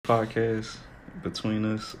podcast between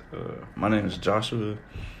us. My name is Joshua,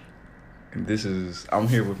 and I'm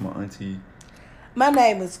here with my auntie. My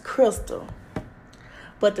name is Crystal,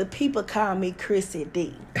 but the people call me Chrissy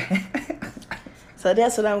D. So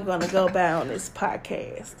that's what I'm going to go by on this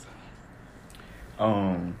podcast.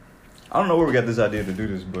 I don't know where we got this idea to do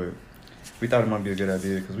this, but we thought it might be a good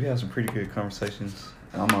idea because we had some pretty good conversations.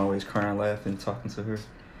 And I'm always crying, laughing, talking to her.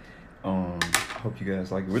 I hope you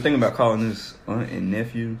guys like it. We're thinking about calling this aunt and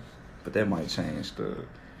nephew, but that might change the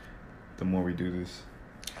more we do this.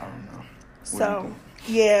 I don't know. So,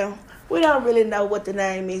 yeah, we don't really know what the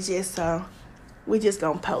name is yet, so we just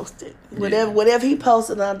going to post it. Whatever he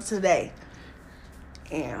posted on today.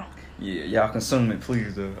 Yeah. Yeah, y'all consume it,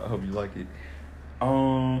 please, though. I hope you like it.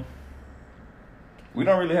 We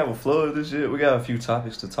don't really have a flow of this yet. We got a few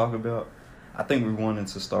topics to talk about. I think we wanted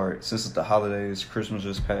to start, since it's the holidays, Christmas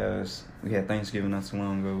just passed, we had Thanksgiving not too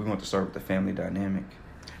long ago, we want to start with the family dynamic.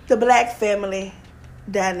 The black family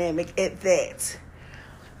dynamic at that.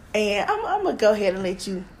 And I'm going to go ahead and let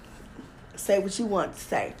you say what you want to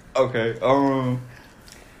say. Okay. Well,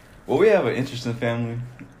 we have an interesting family.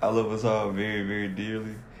 I love us all very, very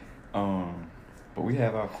dearly. But we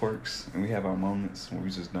have our quirks and we have our moments where we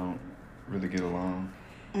just don't really get along.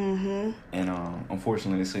 Mm-hmm. And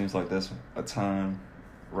unfortunately, it seems like that's a time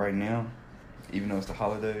right now, even though it's the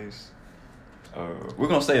holidays. We're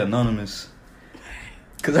going to stay anonymous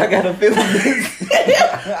because I got a feeling this. We're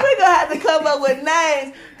going to have to come up with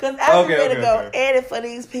names because I'm ready to go edit for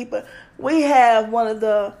these people. We have one of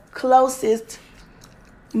the closest,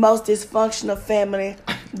 most dysfunctional family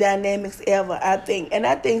dynamics ever, I think. And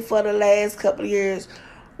I think for the last couple of years,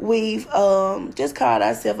 we've just called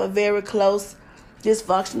ourselves a very close,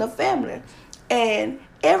 dysfunctional family. And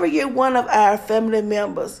every year, one of our family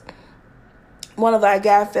members, one of our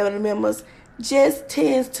guy family members, just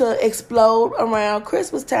tends to explode around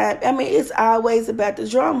Christmas time. I mean, it's always about the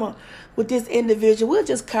drama with this individual. We'll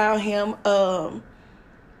just call him, I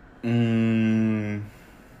don't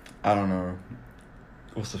know.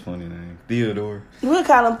 What's the funny name? Theodore. We'll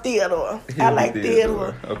call him Theodore. I like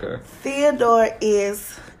Theodore. Okay. Theodore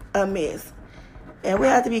is a mess. And we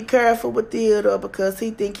have to be careful with Theodore because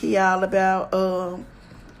he think he all about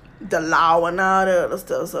the law and all that other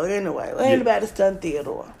stuff. So anyway, ain't about to stun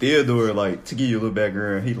Theodore. Theodore, like, to give you a little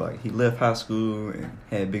background, he left high school and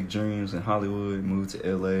had big dreams in Hollywood, moved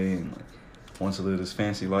to LA and wants to live this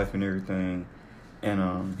fancy life and everything.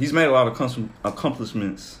 And he's made a lot of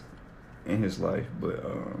accomplishments in his life, but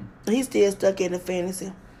he's still stuck in the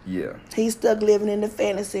fantasy. Yeah. He's stuck living in the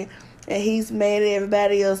fantasy, and he's made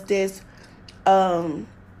everybody else that's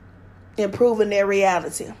improving their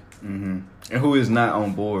reality. Mm-hmm. And who is not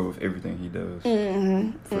on board with everything he does.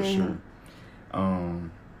 Mm-hmm. For sure.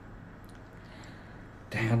 Damn,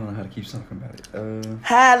 I don't know how to keep talking about it.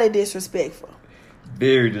 Highly disrespectful.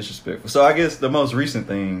 Very disrespectful. So I guess the most recent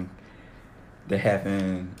thing that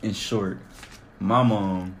happened, in short, my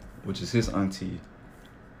mom, which is his auntie,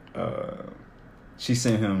 she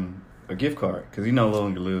sent him a gift card because he no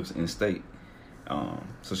longer lives in state.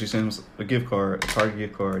 So she sent him a gift card, a Target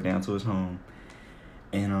gift card, down to his home.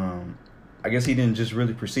 And I guess he didn't just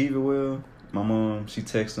really perceive it well. My mom, she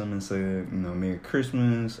texted him and said, Merry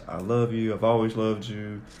Christmas, I love you, I've always loved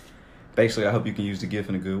you. Basically, I hope you can use the gift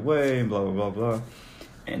in a good way, and blah, blah, blah, blah.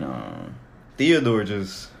 And Theodore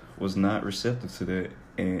just was not receptive to that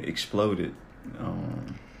and exploded.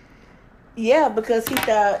 Yeah, because he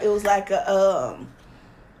thought it was like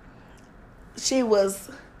she was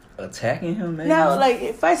attacking him, maybe? No, like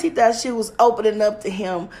at first he thought she was opening up to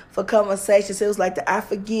him for conversations. It was like the I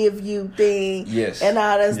forgive you thing, yes, and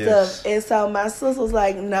all that stuff. And so my sister was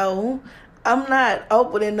like, no, I'm not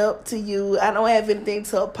opening up to you. I don't have anything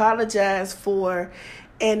to apologize for.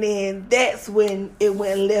 And then that's when it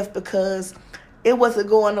went left because it wasn't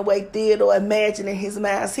going the way Theodore imagined in his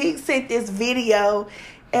mind. So he sent this video,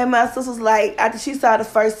 and my sister was like, after she saw the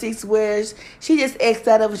first 6 words, she just X'd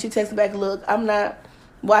out of it. She texted back, look, I'm not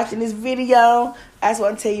watching this video. I just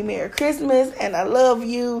want to tell you Merry Christmas and I love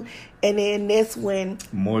you. And then that's when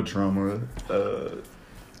more drama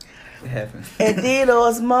happened. And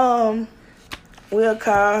Theodore's mom, we'll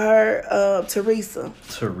call her Teresa.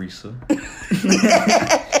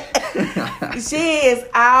 She is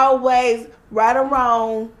always right or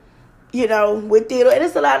wrong, with Theodore. And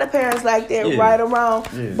it's a lot of parents like that, right or wrong.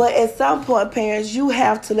 Yeah. But at some point, parents, you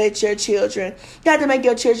have to let your children, you have to make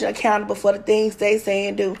your children accountable for the things they say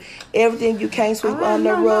and do. Everything you can't sweep on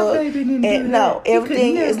the rug. And no,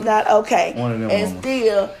 everything is not okay. And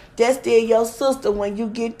still, that's still your sister when you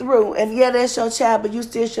get through. And yeah, that's your child, but you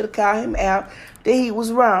still should have called him out that he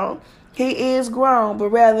was wrong. He is grown, but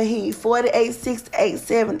rather he 48, 68,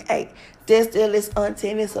 78. That's still his auntie,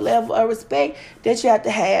 and it's a level of respect that you have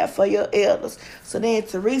to have for your elders. So then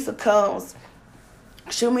Teresa comes,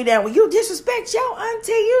 shoot me down. Well, you disrespect your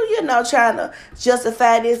auntie, you know, trying to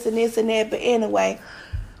justify this and this and that. But anyway,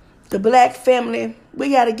 the black family,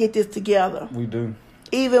 we got to get this together. We do.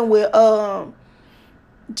 Even with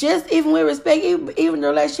even with respect, even the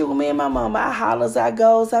relationship with me and my mom, I hollers, I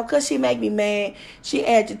goes, because she make me mad, she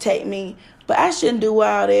agitate me. But I shouldn't do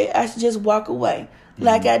all that. I should just walk away,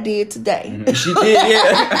 like I did today. Mm-hmm. She did,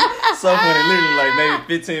 yeah. So funny. Literally, like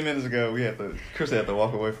maybe 15 minutes ago, Chris had to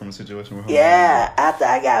walk away from a situation with her. Yeah, after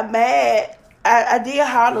I got mad, I did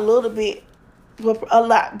holler a little bit, a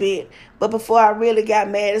lot bit. But before I really got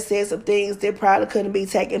mad and said some things that probably couldn't be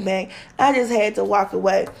taken back, I just had to walk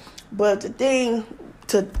away. But the thing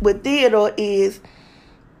with Theodore is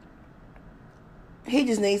he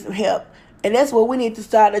just needs some help. And that's what we need to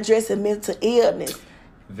start addressing, mental illness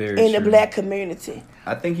in the black community.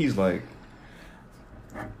 I think he's like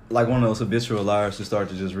one of those habitual liars who start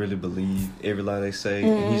to just really believe every lie they say,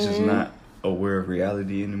 and he's just not aware of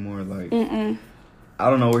reality anymore. Like, I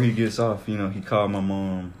don't know where he gets off. You know, he called my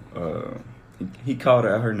mom. He called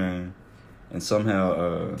her out her name, and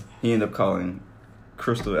somehow he ended up calling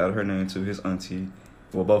Crystal out of her name to his auntie.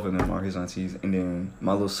 Well, both of them are his aunties. And then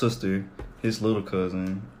my little sister, his little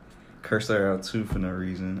cousin, cursed her out too for no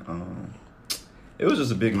reason. It was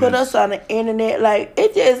just a big put us on the internet. Like,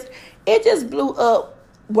 it just blew up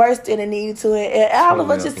worse than it needed to. And all of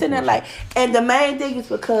us just sitting there like, and the main thing is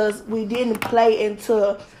because we didn't play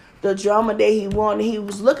into the drama that he wanted. He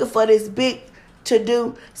was looking for this big to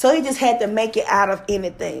do, so he just had to make it out of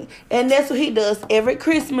anything. And that's what he does every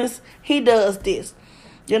Christmas. He does this.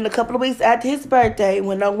 Then a couple of weeks after his birthday,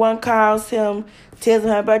 when no one calls him, tells him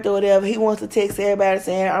her birthday or whatever, he wants to text everybody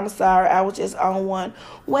saying, I'm sorry, I was just on one.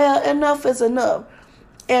 Well, enough is enough.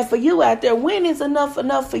 And for you out there, when is enough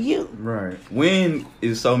for you? Right. When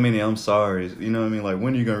is so many I'm sorry? You know what I mean? Like,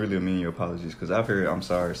 when are you going to really mean your apologies? Because I've heard I'm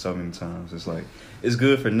sorry so many times. It's like, it's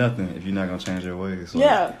good for nothing if you're not going to change your ways. Like,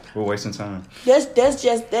 yeah. We're wasting time. That's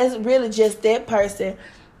really just that person.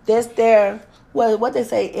 That's their... what they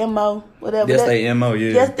say, MO, whatever. That's their MO,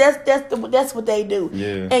 yeah. That's what they do.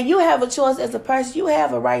 Yeah. And you have a choice as a person. You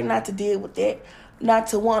have a right not to deal with that, not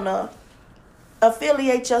to want to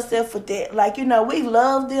affiliate yourself with that. Like, you know, we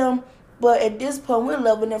love them, but at this point, we're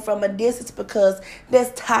loving them from a distance because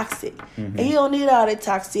that's toxic. And you don't need all that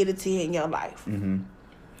toxicity in your life. And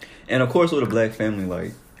of course, with a black family,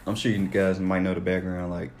 like, I'm sure you guys might know the background.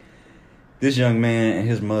 Like, this young man and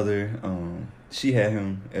his mother, she had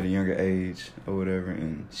him at a younger age or whatever,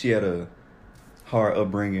 and she had a hard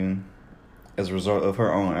upbringing as a result of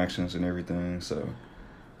her own actions and everything. So,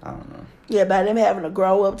 I don't know. Yeah, by them having to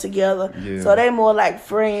grow up together. Yeah. So they more like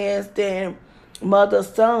friends than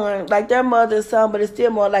mother-son. Like, they're mother-son, but it's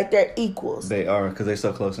still more like they're equals. They are, because they're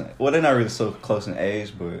so close. Well, they're not really so close in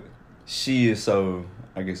age, but she is so,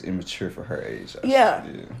 I guess, immature for her age. Yeah.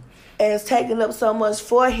 And it's taking up so much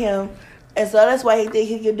for him. And so that's why he think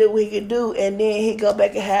he can do what he can do, and then he go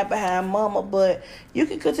back and hide behind mama. But you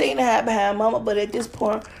can continue to hide behind mama, but at this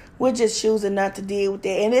point, we're just choosing not to deal with that.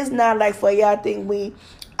 And it's not like for y'all think we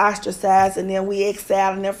ostracize and then we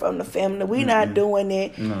exiling them from the family. We not doing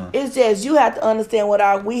it. No. It's just you have to understand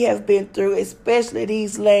what we have been through, especially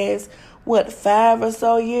these last 5 or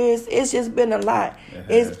so years. It's just been a lot.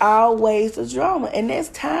 It's always a drama, and that's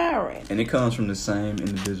tiring. And it comes from the same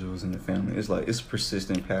individuals in the family. It's like, it's a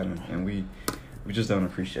persistent pattern, and we just don't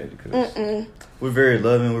appreciate it because we're very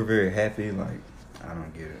loving, we're very happy. Like, I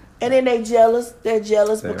don't get it. And then they jealous. They're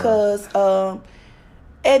jealous because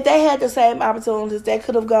if they had the same opportunities, they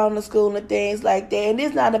could have gone to school and things like that. And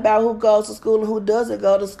it's not about who goes to school and who doesn't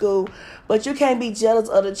go to school. But you can't be jealous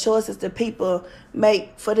of the choices that people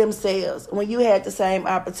make for themselves when you had the same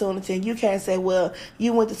opportunity. And you can't say, well,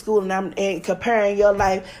 you went to school and comparing your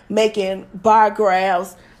life, making bar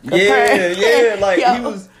graphs. Yeah. Like,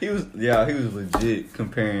 he was legit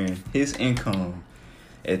comparing his income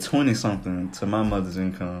at 20-something to my mother's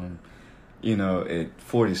income, you know, at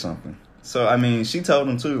 40-something. So, I mean, she told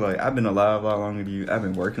him, too, like, I've been alive a lot longer than you. I've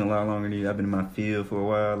been working a lot longer than you. I've been in my field for a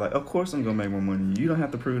while. Like, of course I'm going to make more money than you. You don't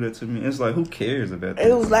have to prove that to me. It's like, who cares about that?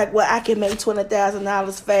 It was like, well, I can make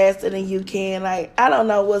 $20,000 faster than you can. Like, I don't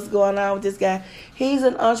know what's going on with this guy. He's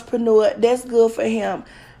an entrepreneur. That's good for him.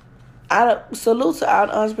 Salute to all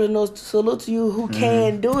the entrepreneurs. Salute to you who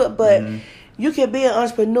can do it. But you can be an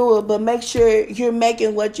entrepreneur, but make sure you're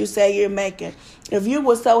making what you say you're making. If you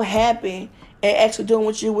were so happy and actually doing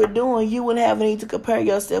what you were doing, you wouldn't have a need to compare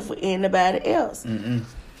yourself with anybody else.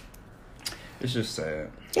 It's just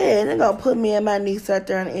sad. Yeah, they're gonna put me and my niece out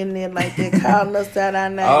there on the internet like that, calling us out our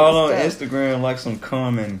names. All on Instagram like some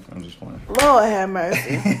common. I'm just playing. Lord have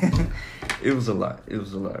mercy. It was a lot. It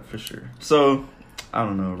was a lot for sure. So, I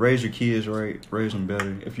don't know. Raise your kids right. Raise them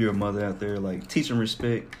better. If you're a mother out there, like, teach them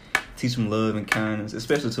respect. Teach them love and kindness,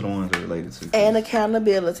 especially to the ones they're related to. And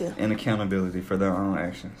accountability. And accountability for their own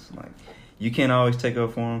actions. Like, you can't always take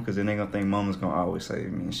up for them because then they're going to think mama's going to always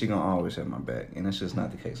save me. And she's going to always have my back. And that's just not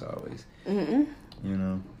the case always. Mm-mm. You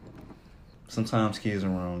know? Sometimes kids are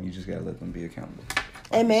wrong. You just got to let them be accountable.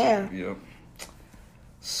 Amen. So, yep.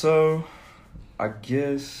 So, I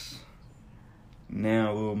guess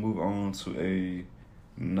now we'll move on to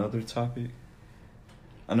another topic.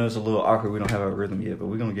 I know it's a little awkward. We don't have our rhythm yet, but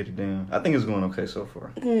we're gonna get it down. I think it's going okay so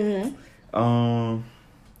far. Mm-hmm.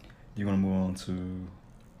 You want to move on to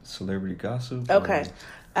celebrity gossip? Okay,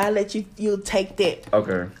 I'll let you take that.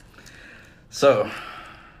 Okay. So,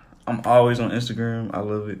 I'm always on Instagram. I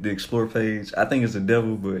love it. The Explore page. I think it's the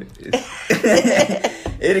devil, but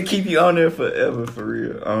it'll keep you on there forever, for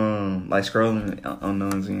real. Like scrolling on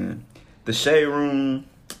Nuns In. The Shade Room.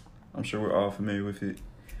 I'm sure we're all familiar with it.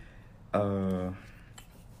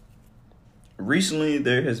 Recently,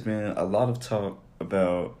 there has been a lot of talk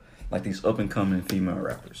about like these up and coming female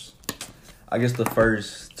rappers. I guess the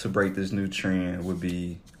first to break this new trend would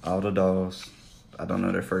be all the dolls. I don't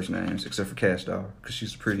know their first names except for Cash Doll because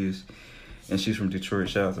she's the prettiest, and she's from Detroit.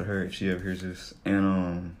 Shout out to her if she ever hears this.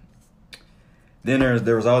 And then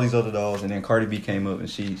there was all these other dolls, and then Cardi B came up and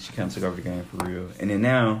she kind of took over the game for real. And then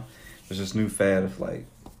now there's this new fad of like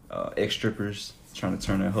ex strippers trying to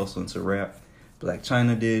turn their hustle into rap. Black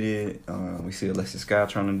China did it. We see Alexis Scott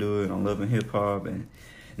trying to do it on Love and Hip Hop, and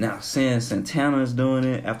now Santana is doing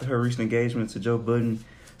it after her recent engagement to Joe Budden.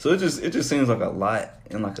 So it just seems like a lot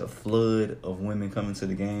and like a flood of women coming to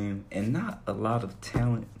the game, and not a lot of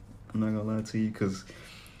talent. I'm not gonna lie to you, because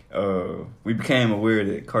we became aware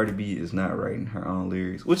that Cardi B is not writing her own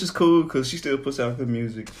lyrics, which is cool because she still puts out good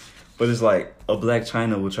music. But it's like a Black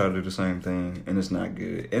China will try to do the same thing, and it's not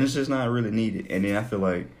good, and it's just not really needed. And then I feel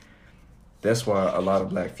like that's why a lot of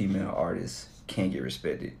black female artists can't get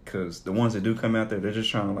respected, because the ones that do come out there, they're just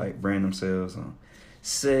trying to like brand themselves on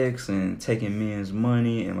sex and taking men's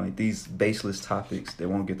money and like these baseless topics that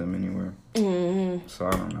won't get them anywhere. Mm-hmm. So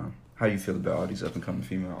I don't know. How do you feel about all these up and coming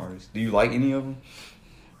female artists? Do you like any of them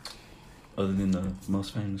other than the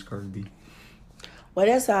most famous Cardi B? Well,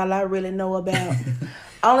 that's all I really know about.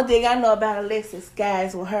 Only thing I know about Alexis Sky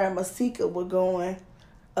is when her and Masika were going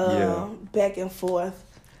back and forth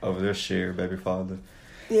over their share, baby father.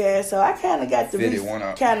 Yeah, so I kind of got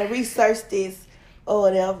to kind of research this or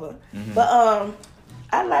whatever. Mm-hmm. But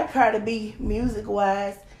I like Cardi B music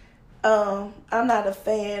wise. I'm not a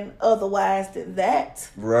fan otherwise than that.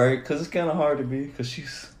 Right, because it's kind of hard to be, because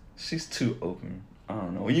she's too open. I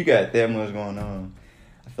don't know. When you got that much going on,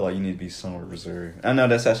 I feel like you need to be somewhat reserved. I know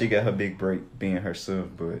that's how she got her big break, being herself,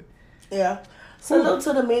 but yeah. Salute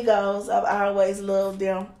to the Migos. I've always loved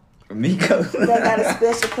them. Migos. They got a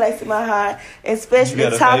special place in my heart, especially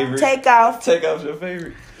Takeoff. Takeoff's your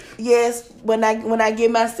favorite. Yes, when I get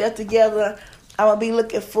myself together, I'm gonna be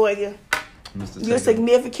looking for you. You're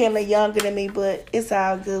significantly younger than me, but it's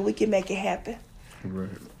all good. We can make it happen. Right.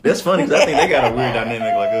 That's funny because I think they got a weird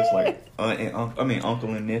dynamic like us, like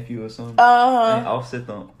uncle and nephew or something. And Offset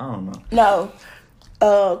them. I don't know. No.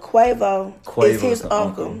 Quavo is his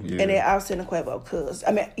uncle, yeah. And then Offset and Quavo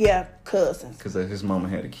cousins. Because his mama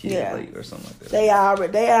had a kid late or something like that. They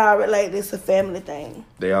all related. It's a family thing.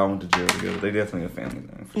 They all went to jail together. They definitely a family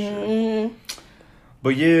thing for sure.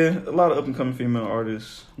 But yeah, a lot of up and coming female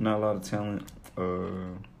artists, not a lot of talent.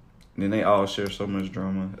 Then they all share so much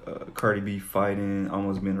drama. Cardi B fighting,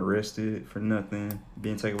 almost being arrested for nothing,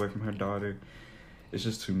 being taken away from her daughter. It's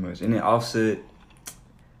just too much. And then Offset,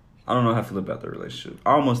 I don't know how I feel about their relationship.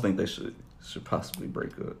 I almost think they should possibly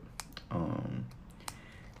break up.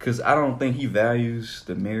 Because I don't think he values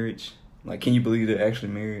the marriage. Like, can you believe they're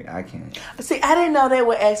actually married? I can't. See, I didn't know they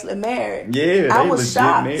were actually married. Yeah, I was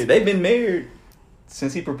shocked. Married. They've been married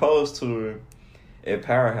since he proposed to her at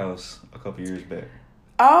Powerhouse a couple years back.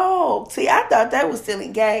 Oh, see, I thought they were still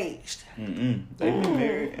engaged. They've been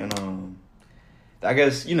married, and I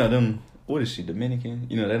guess them. What is she, Dominican?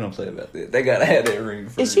 They don't play about that. They gotta have that ring.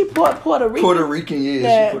 Is she Puerto Rican? Puerto Rican,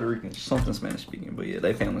 yeah. She's Puerto Rican. Something Spanish speaking, but yeah,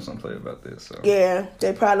 they families don't play about this. So yeah,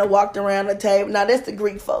 they probably walked around the table. Now that's the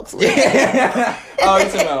Greek folks. Yeah. Oh, you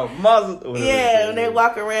talking about Muslim? Yeah, when they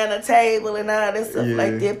walk around the table and all that stuff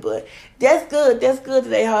like that. But that's good. That's good that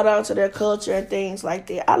they hold on to their culture and things like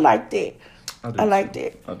that. I like that. I like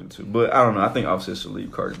that. I do too. But I don't know. I think Offset should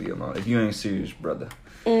leave Cardi B alone. If you ain't serious, brother,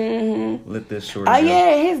 let this short. Oh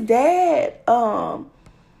yeah, his dad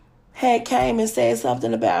had came and said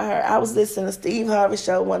something about her. I was listening to Steve Harvey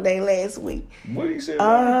show one day last week. What did he say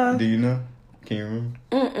about her? Do you know? Can you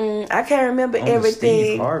remember? I can't remember everything. The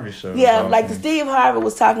Steve Harvey show. Yeah, like the Steve Harvey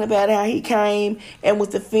was talking about how he came and was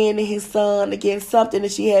defending his son against something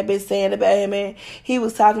that she had been saying about him, and he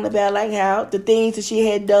was talking about like how the things that she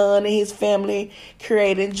had done in his family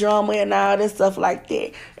created drama and all that stuff like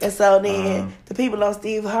that. And so then the people on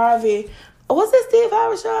Steve Harvey. What's that Steve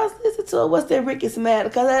Harvey show I listen to? What's that Ricky Smith?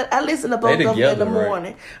 Because I listen to both of them in the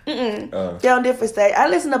morning. They're on different stages. I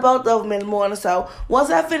listen to both of them in the morning. So once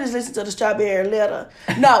I finish listening to the Strawberry Letter,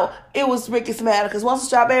 no, it was Ricky Smith. Because once the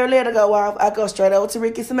Strawberry Letter go off, I go straight over to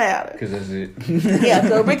Ricky Smith. Because that's it. Yeah,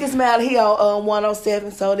 so Ricky Smith, he on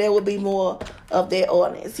 107, so there would be more of their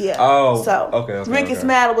audience. Yeah. Oh, so okay. Ricky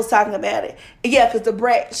Smith was talking about it. Yeah, because the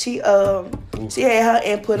Brat, she had her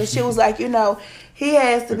input, and she was like, he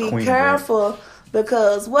has to be careful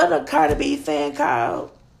because what a Cardi B fan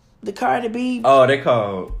called? The Cardi B. Oh, they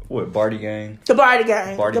called what? Barty Gang? The Barty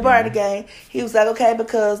Gang. He was like, okay,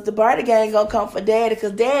 because the Barty Gang gonna come for Daddy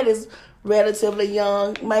because Dad is relatively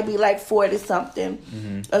young, might be like 40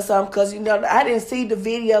 something or something. Because I didn't see the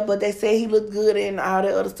video, but they said he looked good and all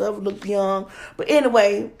that other stuff, looked young. But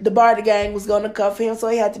anyway, the Barty Gang was gonna come for him, so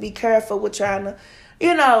he had to be careful with trying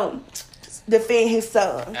to, defend his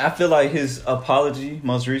son. I feel like his apology,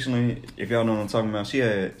 most recently, if y'all know what I'm talking about,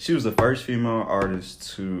 she was the first female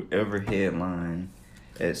artist to ever headline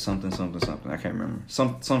at something. I can't remember.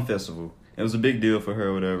 Some festival. It was a big deal for her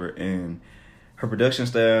or whatever, and her production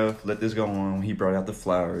staff let this go on when he brought out the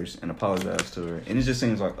flowers and apologized to her. And it just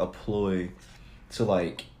seems like a ploy to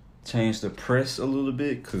like change the press a little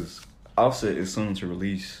bit because Offset is soon to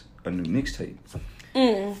release a new mixtape.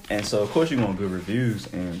 And so, of course, you want good reviews,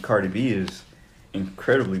 and Cardi B is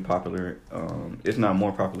incredibly popular, if not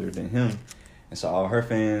more popular than him. And so all her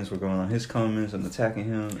fans were going on his comments and attacking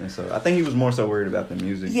him. And so I think he was more so worried about the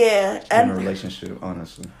music than the relationship,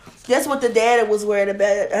 honestly. That's what the daddy was worried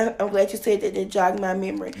about. I'm glad you said that. It jogged my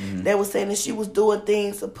memory. They were saying that she was doing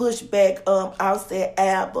things to push back Offset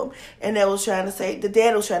album. And they was trying to say, the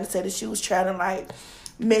dad was trying to say that she was trying to, like,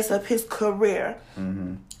 mess up his career.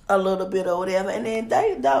 A little bit or whatever, and then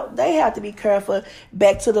they have to be careful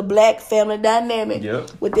back to the black family dynamic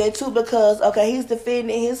with that too, because he's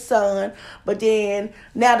defending his son, but then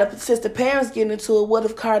now since the parents get into it, what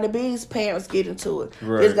if Cardi B's parents get into it?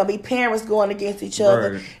 Right. There's gonna be parents going against each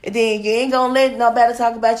other, and then you ain't gonna let nobody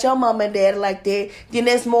talk about your mom and dad like that. Then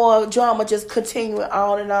there's more drama just continuing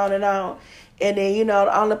on and on and on. And then,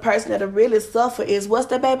 the only person that'll really suffer is, what's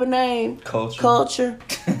that baby name? Culture.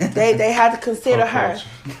 They have to consider her.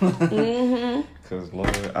 Because,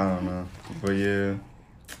 Lord, I don't know. But, yeah.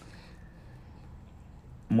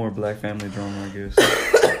 More black family drama, I guess.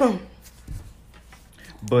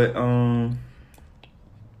 But,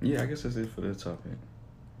 yeah, I guess that's it for that topic.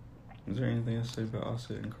 Is there anything else to say about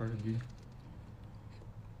Offset and Cardi B?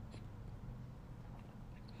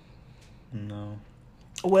 No.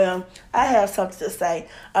 Well, I have something to say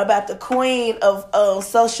about the queen of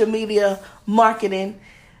social media marketing,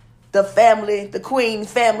 the queen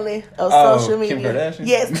family of social media. Kim Kardashian?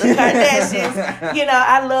 Yes, the Kardashians.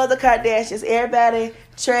 I love the Kardashians. Everybody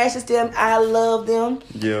trashes them. I love them.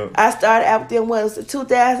 Yeah. I started out with them, was it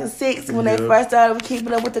 2006 when they first started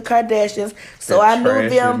keeping up with the Kardashians. So I knew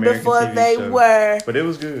them before they were. But it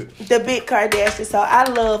was good. The big Kardashians. So I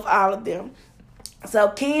love all of them. So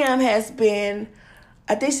Kim has been...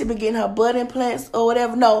 I think she been getting her butt implants or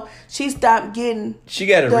whatever. No, she stopped getting. She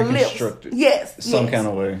got it reconstructed. Yes, some kind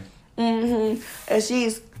of way. And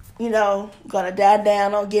she's, gonna die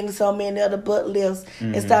down on getting so many other butt lifts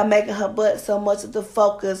and stop making her butt so much of the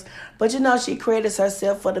focus. But she credits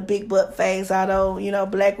herself for the big butt phase. Although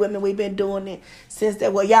black women, we've been doing it since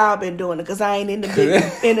that. Well, y'all been doing it because I ain't in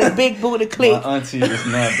the big booty clique. My auntie is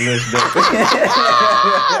not blessed.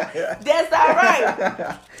 That's all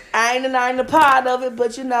right. I ain't a part of it,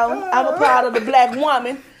 but I'm a part of the black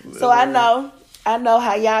woman, so I know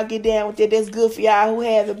how y'all get down with it. That's good for y'all who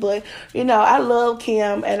have it, but I love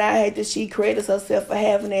Kim, and I hate that she credits herself for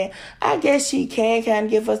having that. I guess she can kind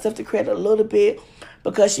of give herself the credit a little bit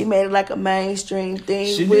because she made it like a mainstream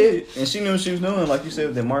thing. She did, and she knew what she was doing. Like you said,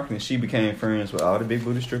 with the marketing, she became friends with all the big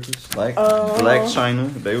booty strippers, like Black China.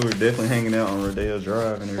 They were definitely hanging out on Rodeo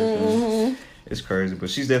Drive and everything. It's crazy, but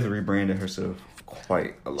she's definitely rebranded herself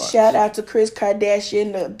quite a lot. Shout out to Kris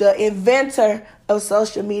Kardashian, the inventor of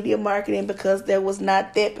social media marketing, because there was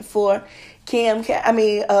not that before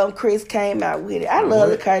Kris came out with it. I love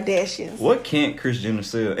the Kardashians. What can't Kris Jenner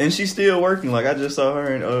sell? And she's still working. Like I just saw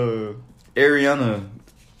her and Ariana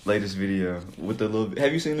latest video with the little.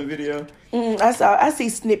 Have you seen the video? I see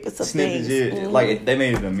snippets of things. Yeah. Like they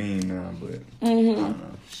made it a meme now, but I don't know.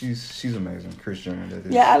 She's amazing. Kris Jenner, that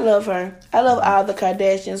is. Yeah, I love her. I love all the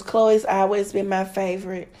Kardashians. Khloe's always been my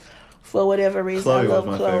favorite. For whatever reason, I love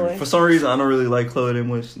Khloe. Favorite. For some reason, I don't really like Khloe that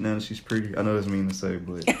much. Now that she's pretty, I know that's mean to say,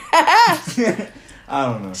 but I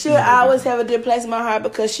don't know. She'll always have a dear place in my heart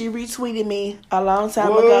because she retweeted me a long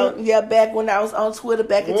time ago. Yeah, back when I was on Twitter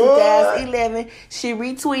back in 2011. She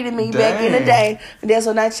retweeted me back in the day. And that's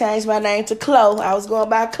when I changed my name to Khloe. I was going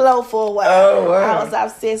by Khloe for a while. Oh, wow. I was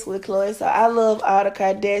obsessed with Khloe. So I love all the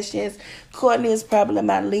Kardashians. Kourtney is probably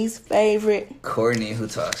my least favorite. Kourtney, who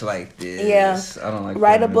talks like this. Yeah. I don't like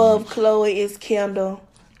right above Khloe is Kendall.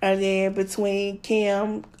 And then between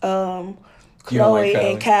Kim, Khloe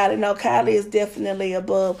and Kylie. No, Kylie is definitely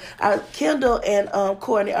above. Kendall and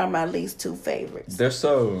Kourtney are my least two favorites. They're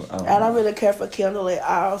so. I don't really care for Kendall at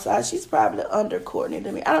all. So she's probably under Kourtney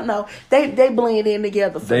to me. I don't know. They blend in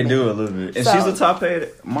together for me. They do a little bit. And she's a top paid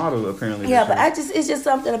model apparently. Yeah, but it's just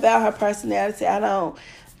something about her personality I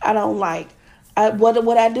don't like.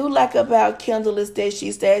 What I do like about Kendall is that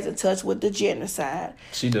she stays in touch with the Jenner side.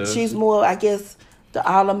 She does. She's more, I guess, the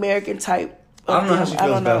all-American type. I don't know how she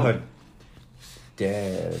feels about her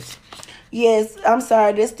dad. Yes, I'm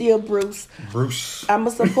sorry. That's still Bruce. I'm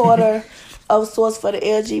a supporter of sorts for the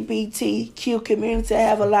LGBTQ community. I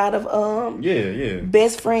have a lot of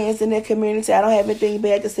best friends in that community. I don't have anything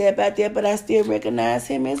bad to say about that, but I still recognize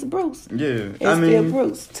him as Bruce. Yeah, it's still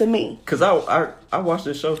Bruce to me. Because I watched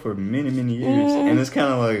this show for many years, and it's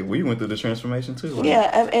kind of like we went through the transformation too. Like,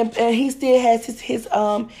 yeah, and he still has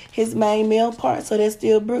his main male part, so that's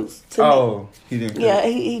still Bruce to me. He didn't. Yeah,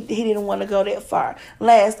 he didn't want to go that far.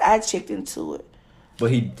 Last I checked into it,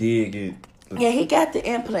 but he did get. Yeah, he got the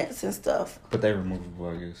implants and stuff. But they removable,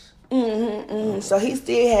 I guess. So he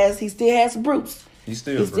still has Bruce. He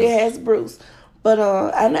still has Bruce. But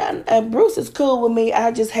and Bruce is cool with me.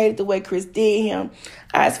 I just hated the way Kris did him.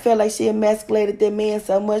 I just felt like she emasculated that man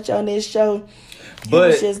so much on this show. He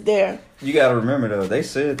was just there. You gotta remember though, they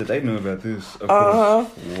said that they knew about this of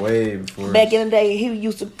course, way before. Back in the day, he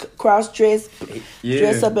used to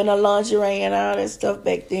dress up in a lingerie and all that stuff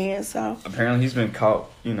back then. So apparently he's been caught,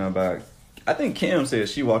 by. I think Kim said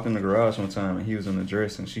she walked in the garage one time and he was in a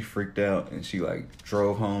dress and she freaked out and she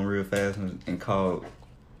drove home real fast and called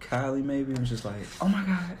Kylie maybe and was just like, "Oh my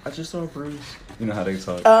God, I just saw Bruce." You know how they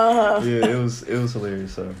talk. Yeah, it was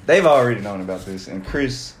hilarious. So they've already known about this and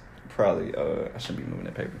Kris probably I shouldn't be moving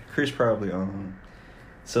that paper. Kris probably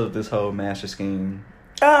set up this whole master scheme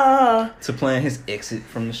to plan his exit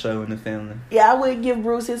from the show and the family. Yeah, I would give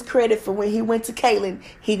Bruce his credit for when he went to Caitlyn.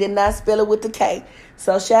 He did not spell it with the K.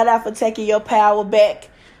 So shout out for taking your power back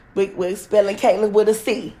with spelling Caitlyn with a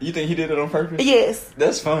C. You think he did it on purpose? Yes.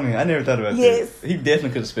 That's funny. I never thought about that. He definitely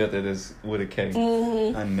could have spelled that as with a K.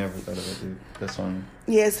 Mm-hmm. I never thought about that. That's funny.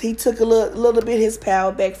 Yes, he took a little bit his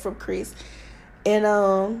power back from Kris. And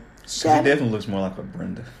he definitely looks more like a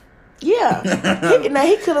Brenda. Yeah.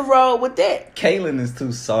 He could have rolled with that. Caitlyn is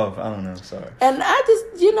too soft. I don't know. Sorry. And I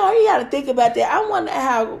just, you got to think about that. I wonder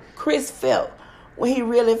how Kris felt when he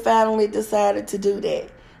really finally decided to do that.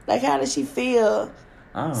 Like, how did she feel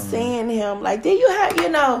seeing him? Like, did you have,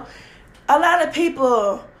 a lot of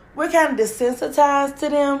people, we're kind of desensitized to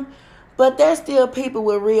them, but they're still people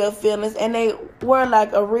with real feelings, and they were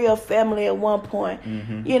like a real family at one point.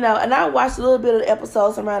 Mm-hmm. And I watched a little bit of the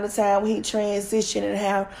episodes around the time when he transitioned and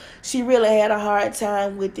how she really had a hard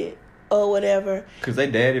time with it or whatever. Because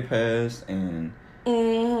they daddy passed and...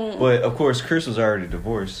 Mm-hmm. But, of course, Kris was already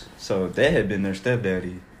divorced, so that had been their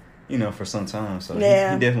stepdaddy, for some time. So he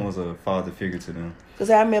definitely was a father figure to them.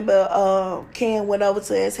 Because I remember Ken went over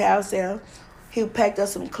to his house and he packed up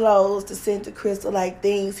some clothes to send to Crystal, like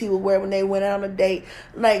things he would wear when they went on a date,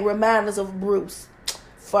 like reminders of Bruce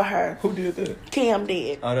for her. Who did that? Kim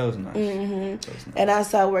did. Oh, that was nice. Mm-hmm. That was nice. And I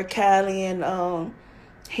saw where Kylie and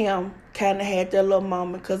him kind of had their little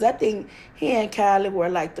moment, because I think he and Kylie were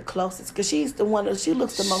like the closest, because she's the one that she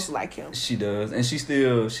looks the most like him. She does, and she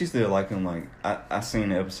still like him. Like I seen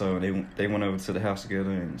the episode, they went over to the house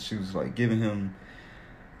together, and she was like giving him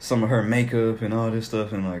some of her makeup and all this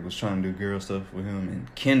stuff, and like was trying to do girl stuff with him.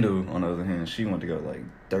 And Kendall, on the other hand, she wanted to go like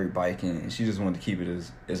dirt biking, and she just wanted to keep it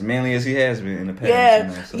as manly as he has been in the past.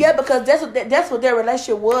 Yeah, so. Yeah, because that's what their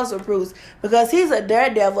relationship was with Bruce, because he's a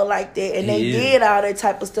daredevil like that, and they did all that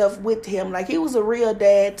type of stuff with him. Like, he was a real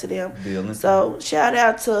dad to them. So shout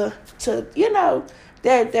out to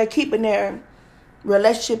they're keeping their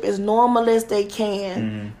relationship as normal as they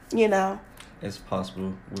can. Mm-hmm. It's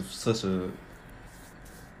possible with such a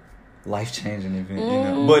life-changing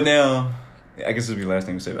event, But now, I guess this will be the last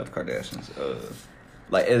thing we say about the Kardashians.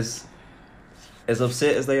 like as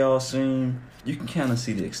upset as they all seem, you can kind of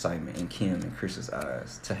see the excitement in Kim and Chris's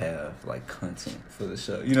eyes to have like content for the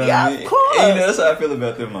show. You know what I mean? Of course. And, that's how I feel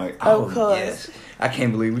about them. Like, of course. Yes, I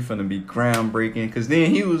can't believe we finna be groundbreaking. Because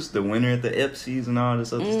then he was the winner at the Epsies and all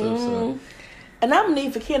this other stuff. So. And I'm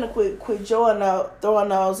need for Ken to quit throwing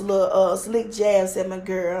those little slick jabs at my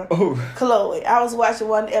girl, Chloe. I was watching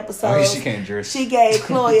one episode. Oh, she can't dress. She gave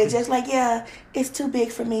Chloe a just like, yeah, it's too big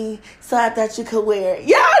for me, so I thought you could wear it.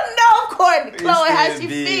 Y'all know, Chloe, how she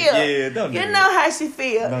feel. Yeah, don't do that. You know how she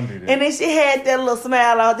feel. Don't do that. And then she had that little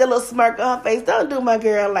smile on, that little smirk on her face. Don't do my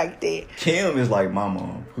girl like that. Kim is like my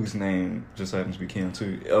mom, whose name just happens to be Kim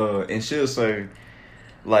too. And she'll say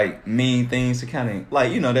like mean things to kind of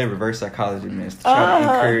like, you know, they reverse psychology, man, to try to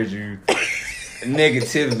encourage you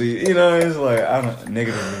negatively. You know, it's like I don't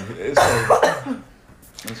negatively. It's crazy.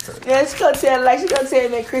 It's crazy. Yeah, she gonna tell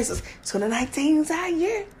me Christmas 2019's our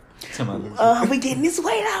year. We getting this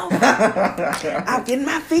weight off. I'm getting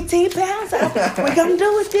my 15 pounds off. We're gonna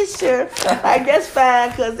do it this year. Like that's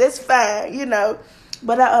fine, cause that's fine, you know.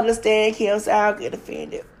 But I understand Kim, so I'll get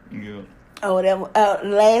offended. Yeah. Oh, that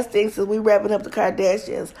last thing, since we wrapping up the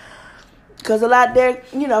Kardashians, because a lot there,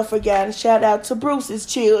 you know, forgotten. Shout out to Bruce's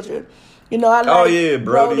children. You know, I like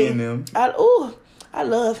Brody and them. I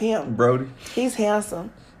love him. Brody, he's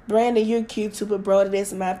handsome. Brandon, you're cute too, but Brody,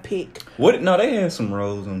 that's my pick. What? No, they had some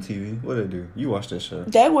roles on TV. What did they do? You watched that show?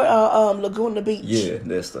 They were on Laguna Beach. Yeah,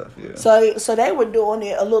 that stuff. Yeah. So they were doing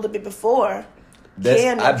it a little bit before.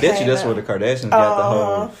 I bet you that's where the Kardashians got the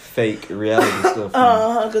whole fake reality stuff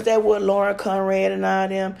from. Because they were Lauren Conrad and all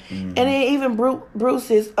them. Mm-hmm. And then even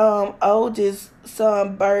Bruce's oldest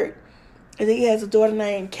son, Bert, I think he has a daughter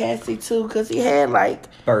named Cassie too, because he had like...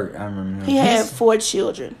 Bert, I remember him. He had 4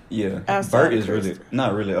 children. Yeah. Bert is really,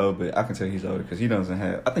 not really old, but I can tell he's older because he doesn't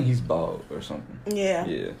have... I think he's bald or something. Yeah.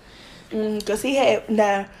 Yeah. Because he had...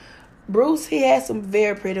 Now, Bruce, he had some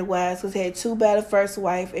very pretty wives because he had 2 by the first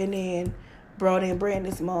wife and then... Brody and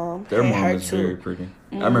Brandon's mom. Their mom is very pretty.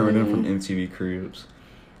 Mm-hmm. I remember them from MTV Cribs.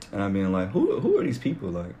 And I mean, like, who are these people?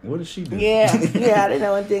 Like, what does she do? Yeah, I didn't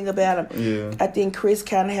know anything about them. Yeah. I think Chris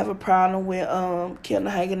kind of have a problem with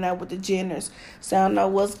Kendall hanging out with the Jenners. So I don't know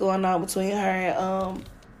what's going on between her and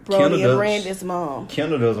Brody and Brandon's mom.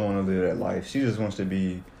 Kendall doesn't want to live that life. She just wants to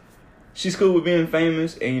be... She's cool with being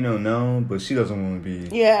famous and, you know, known, but she doesn't want to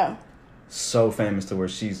be... Yeah. So famous to where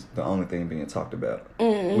she's the only thing being talked about,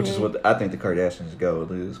 which is what I think the Kardashians' goal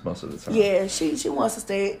is most of the time. Yeah, she wants to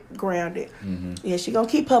stay grounded. Mm-hmm. Yeah, she gonna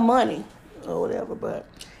keep her money or whatever. But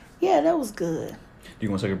yeah, that was good. Do you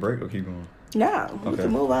want to take a break or keep going? No, we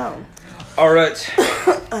can move on. All right.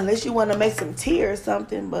 Unless you want to make some tea or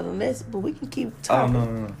something, but we can keep talking. Oh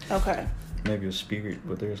no. Okay. Maybe a spirit,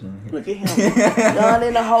 but there's none here. Look at him. Not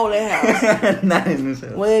in the holy house. Not in this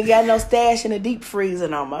house. We ain't got no stash in the deep freezer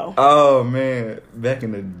no more. Oh, man. Back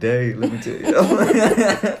in the day, let me tell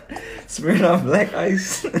you. Smearing off black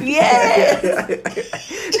ice. Yes.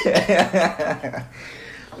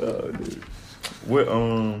 Oh, dude.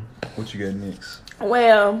 What you got next?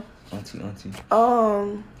 Well. Auntie.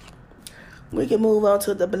 We can move on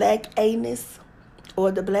to the black anus or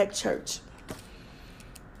the black church.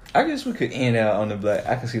 I guess we could end out on the black.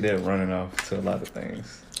 I can see that running off to a lot of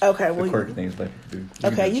things. Okay, the quirky things black people do.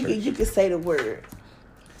 Okay, you can say the word.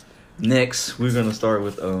 Next, we're gonna start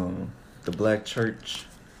with the black church.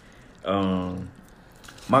 My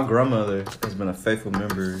grandmother has been a faithful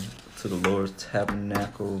member to the Lord's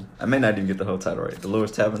Tabernacle. I may not even get the whole title right. The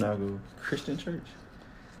Lord's Tabernacle Christian Church.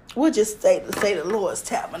 We'll just say the Lord's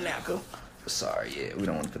Tabernacle. Sorry, yeah, we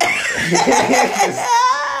don't want to put that.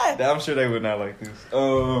 I'm sure they would not like this.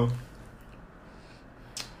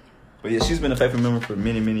 But yeah, she's been a faithful member for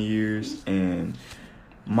many, many years, and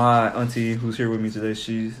my auntie, who's here with me today,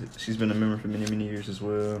 she's been a member for many, many years as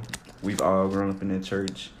well. We've all grown up in that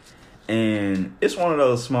church, and it's one of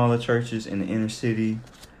those smaller churches in the inner city.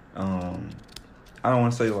 I don't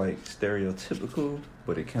want to say like stereotypical,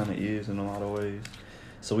 but it kind of is in a lot of ways.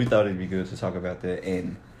 So we thought it'd be good to talk about that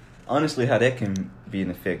and honestly how that can be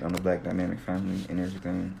an effect on the black dynamic family and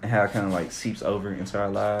everything, and how it kind of like seeps over into our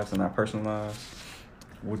lives and our personal lives.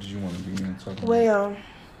 What did you want to be talking about?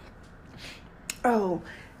 Well,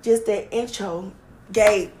 just that intro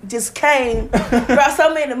just came, brought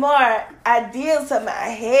so many more ideas in my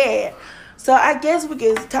head. So I guess we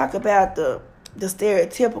can talk about the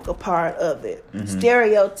stereotypical part of it. Mm-hmm.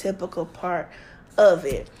 Stereotypical part of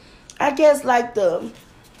it. I guess like the...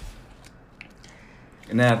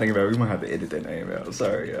 Now I think about it, we might have to edit that name out.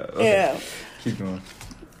 Sorry, y'all. Okay. Yeah. Keep going.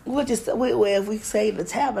 We'll just, if we say the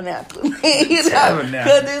tabernacle. Tabernacle.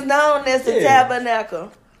 Because it's known as the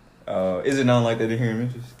tabernacle. Is it known like that in here in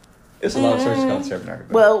Memphis? It's a lot of churches called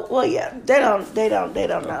Tabernacle. Well, yeah, they don't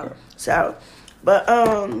know. So, but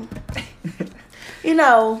you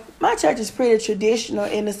know, my church is pretty traditional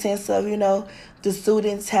in the sense of, you know, the suit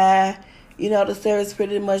tie. You know, the service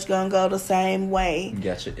pretty much gonna go the same way. You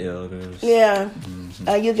got your elders. Yeah.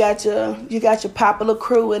 Mm-hmm. You got your popular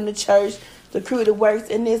crew in the church, the crew that works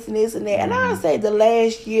in this and this and that. And I would say the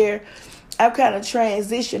last year, I've kind of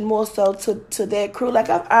transitioned more so to that crew. Like,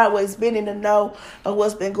 I've always been in the know of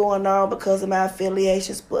what's been going on because of my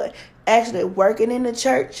affiliations, but actually working in the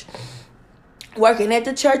church, working at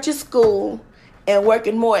the church's school, and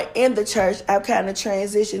working more in the church, I've kind of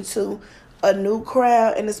transitioned to a new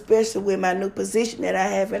crowd, and especially with my new position that I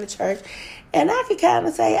have in the church. And I can kind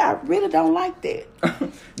of say I really don't like that.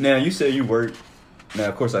 Now, you said you work. Now,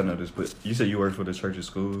 of course I know this, but you said you work for the church's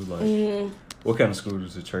school. Like, what kind of school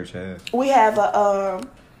does the church have? We have a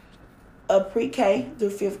pre-K through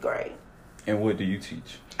 5th grade. And what do you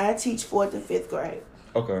teach? I teach 4th and 5th grade.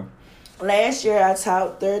 Okay. Last year I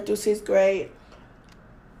taught 3rd through 6th grade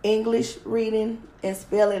English, reading, and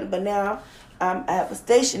spelling, but now I have a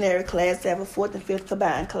stationary class. I have a 4th and 5th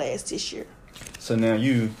combined class this year. So now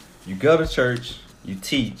you go to church, you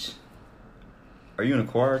teach. Are you in a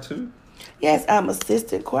choir too? Yes, I'm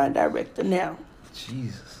assistant choir director now.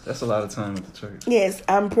 Jesus, that's a lot of time at the church. Yes,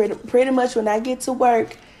 I'm pretty much when I get to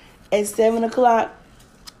work at 7:00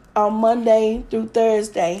 on Monday through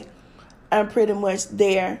Thursday, I'm pretty much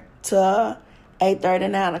there till 8:30,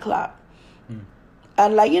 9:00.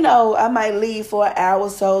 I'm like, you know, I might leave for an hour or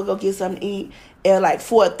so, go get something to eat at like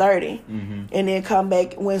 4:30, and then come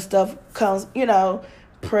back when stuff comes, you know,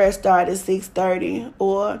 prayer start at 6:30,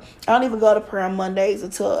 or I don't even go to prayer on Mondays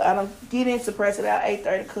until I don't get into prayer till about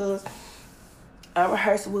 8:30 because I'm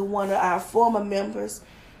rehearsing with one of our former members.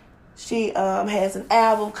 She has an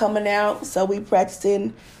album coming out, so we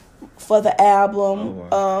practicing for the album.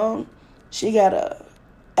 Oh, wow. She got a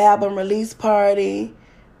album release party.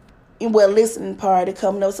 Listening party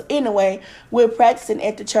coming up. So anyway, we're practicing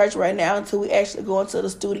at the church right now until we actually go into the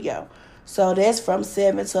studio. So that's from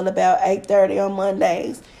 7 till about 8:30 on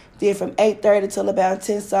Mondays. Then from 8:30 till about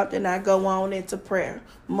 10 something, I go on into prayer.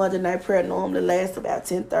 Monday night prayer normally lasts about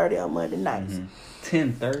 10:30 on Monday nights.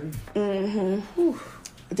 10:30.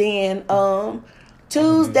 Then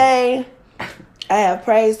Tuesday, I have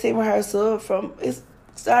praise team rehearsal from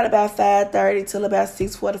start about 5:30 till about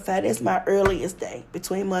 6:45. That's my earliest day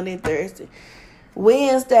between Monday and Thursday.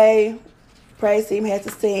 Wednesday, praise team has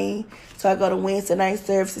to sing, so I go to Wednesday night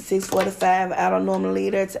service at 6:45. I don't normally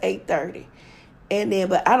leave there to 8:30, and then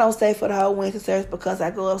but I don't stay for the whole Wednesday service because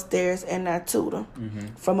I go upstairs and I tutor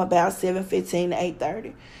from about 7:15 to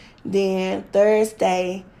 8:30. Then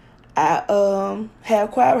Thursday, I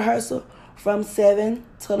have choir rehearsal from 7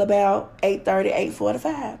 till about 8:30,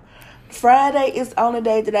 8:45. Friday is the only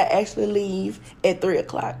day that I actually leave at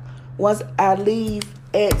 3:00. Once I leave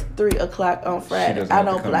at 3:00 on Friday, I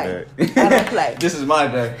don't play. I don't play. This is my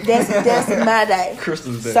day. That's my day.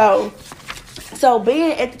 Crystal's day. So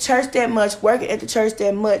being at the church that much, working at the church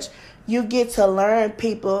that much, you get to learn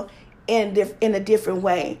people in a different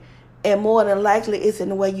way. And more than likely, it's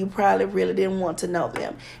in a way you probably really didn't want to know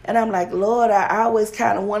them. And I'm like, Lord, I always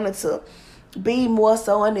kind of wanted to be more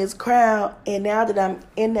so in this crowd, and now that I'm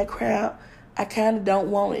in that crowd, I kind of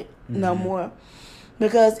don't want it no more,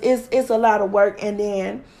 because it's a lot of work. And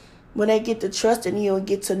then when they get to trusting you and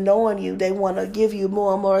get to knowing you, they want to give you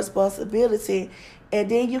more and more responsibility,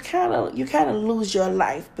 and then you kind of lose your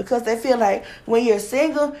life, because they feel like when you're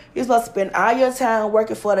single, you're supposed to spend all your time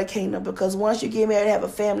working for the kingdom, because once you get married and have a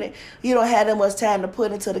family, you don't have that much time to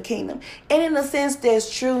put into the kingdom. And in a sense,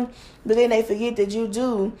 that's true, but then they forget that you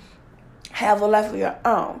do have a life of your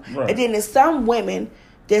own. Right. And then there's some women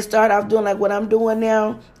that start off doing like what I'm doing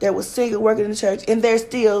now, that was single, working in the church, and they're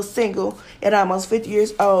still single at almost 50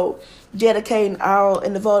 years old, dedicating all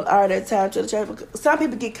and devoting all their time to the church. Some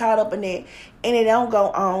people get caught up in that, and they don't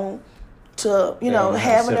go on to,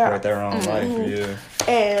 having their own life.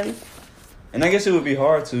 Yeah. And I guess it would be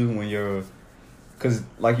hard too when you're, because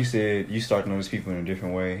like you said, you start to notice people in a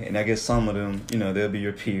different way, and I guess some of them, they'll be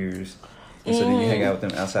your peers. And so then you hang out with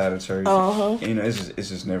them outside of church. And, it's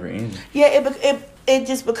just never ending. Yeah, it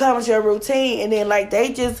just becomes your routine, and then like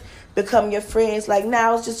they just become your friends. Like now,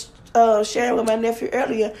 I was just sharing with my nephew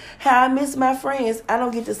earlier how I miss my friends. I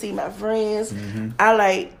don't get to see my friends.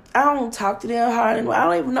 I don't talk to them hard anymore. I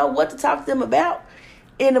don't even know what to talk to them about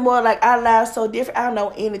anymore. Like our lives so different. I don't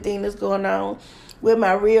know anything that's going on with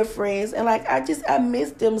my real friends, and like I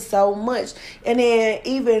miss them so much. And then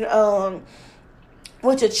even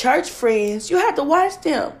with your church friends, you have to watch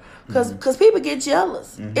them, because people get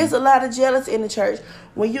jealous. It's a lot of jealousy in the church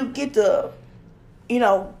when you get to,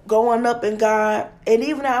 going up in God, and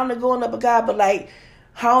even not only going up in God, but like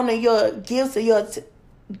honing your gifts and your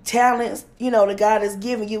talents, that God has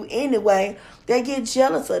given you anyway. They get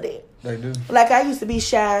jealous of that. They do. Like I used to be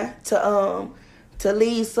shy to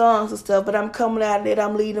lead songs and stuff, but I'm coming out of it.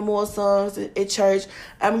 I'm leading more songs at church.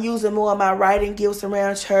 I'm using more of my writing gifts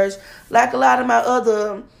around church. Like a lot of my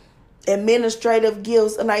other administrative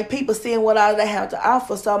gifts, and like people seeing what all they have to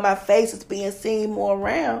offer, so my face is being seen more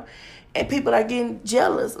around, and people are getting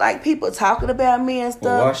jealous. Like people talking about me and stuff.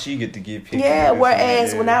 Well, why she get to get picked? Yeah,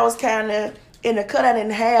 whereas when I was kind of in the cut, I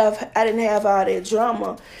didn't have all that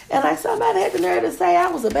drama, and like somebody had the nerve to say I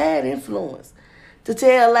was a bad influence, to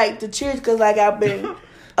tell like the church, because like I've been,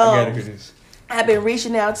 gotta hear this. I've been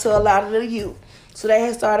reaching out to a lot of the youth, so they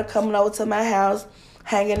had started coming over to my house,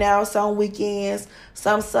 hanging out some weekends,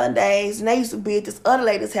 some Sundays, and they used to be at this other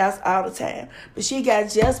lady's house all the time. But she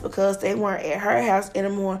got just because they weren't at her house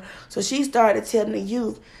anymore, so she started telling the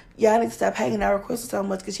youth, y'all need to stop hanging out with Crystal so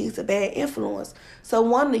much because she's a bad influence. So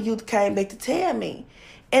one of the youth came back to tell me.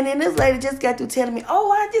 And then this lady just got through telling me,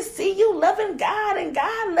 oh, I just see you loving God and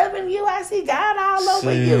God loving you. I see God all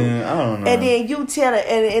over you. I don't know. And then you tell her,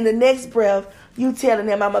 and in the next breath, you telling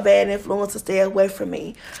them I'm a bad influence to stay away from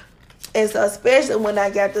me. And so especially when I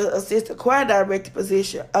got the assistant choir director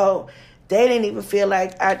position, they didn't even feel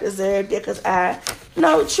like I deserved it because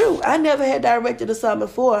true. I never had directed a song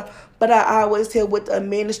before, but I always helped with the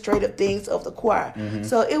administrative things of the choir. Mm-hmm.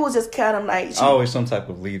 So it was just kind of like... always some type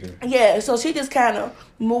of leader. Yeah, so she just kind of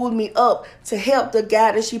moved me up to help the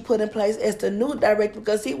guy that she put in place as the new director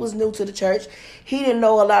because he was new to the church. He didn't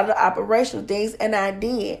know a lot of the operational things, and I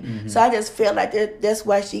did. Mm-hmm. So I just felt like that's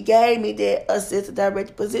why she gave me that assistant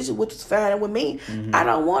director position, which was fine with me. Mm-hmm. I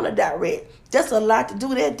don't want to direct. That's a lot to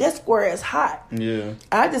do. That square is hot. Yeah.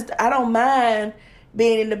 I don't mind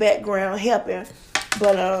being in the background helping.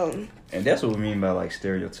 But and that's what we mean by like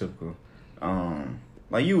stereotypical.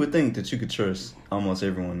 Like you would think that you could trust almost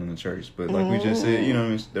everyone in the church, but like we just said,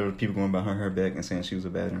 there were people going behind her back and saying she was a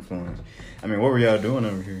bad influence. I mean, what were y'all doing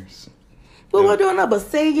over here? We were doing nothing but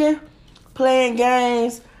singing, playing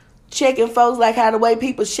games, checking folks like how the way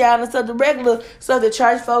people shouting and stuff, the regular stuff that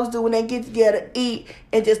church folks do when they get together, eat,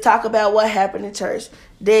 and just talk about what happened in church.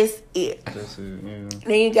 That's it. That's it, yeah.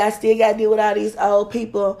 Then you still got to deal with all these old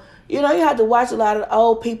people. You have to watch a lot of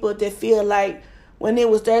old people that feel like when it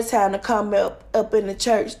was their time to come up in the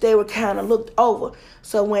church, they were kind of looked over.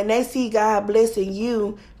 So when they see God blessing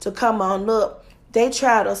you to come on up, they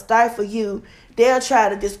try to stifle you. They'll try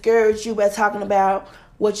to discourage you by talking about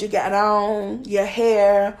what you got on, your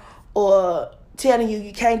hair, or telling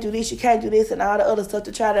you can't do this, you can't do this, and all the other stuff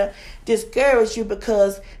to try to discourage you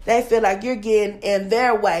because they feel like you're getting in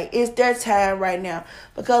their way. It's their time right now.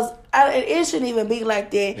 Because it shouldn't even be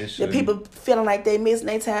like that. The people feeling like they missing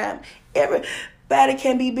their time. Everybody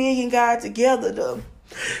can be big in God together, though.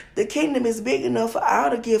 The kingdom is big enough for all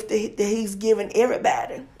the gift that He's given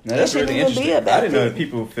everybody. Now, that's really interesting. I didn't know that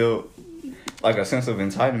people felt like a sense of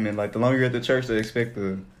entitlement. Like the longer you're at the church, they expect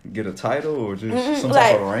to get a title or just some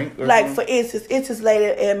type of rank. Or like something? For instance, it's this lady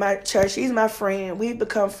at my church. She's my friend. We've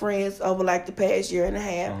become friends over like the past year and a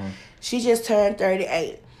half. Uh-huh. She just turned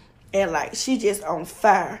 38, and like she just on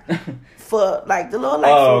fire for like the Lord,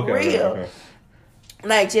 like for real. Okay.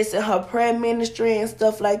 Like just in her prayer ministry and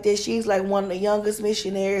stuff like that. She's like one of the youngest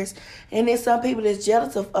missionaries. And there's some people that's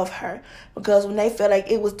jealous of her. Because when they felt like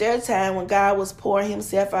it was their time, when God was pouring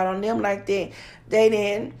Himself out on them like that,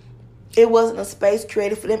 it wasn't a space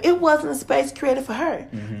created for them. It wasn't a space created for her.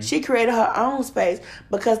 Mm-hmm. She created her own space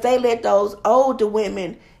because they let those older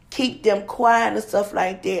women keep them quiet and stuff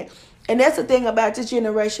like that. And that's the thing about this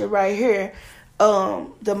generation right here.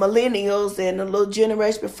 The millennials and the little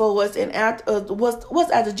generation before us and after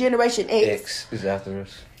what's after Generation X. X is after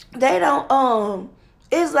us. They don't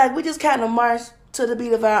it's like we just kind of march to the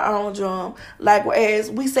beat of our own drum. Like whereas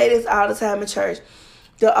we say this all the time in church.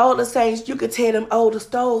 The older saints, you could tell them, the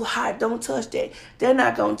stove hot, don't touch that. They're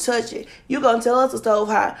not going to touch it. You're going to tell us the stove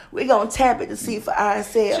hot. We're going to tap it to see for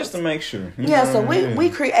ourselves. Just to make sure. So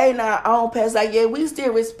we creating our own path. Like, we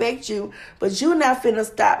still respect you, but you're not finna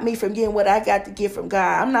stop me from getting what I got to get from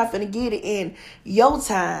God. I'm not finna get it in your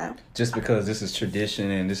time. Just because this is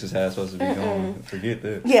tradition and this is how it's supposed to be going. Forget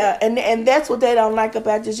that. Yeah, and that's what they don't like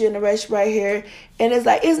about this generation right here. And it's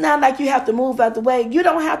like, it's not like you have to move out the way. You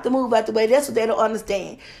don't have to move out the way. That's what they don't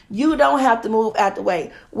understand. You don't have to move out the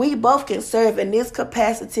way. We both can serve in this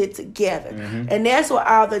capacity together. Mm-hmm. And that's where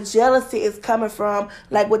all the jealousy is coming from.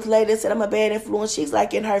 Like what the lady said, I'm a bad influence. She's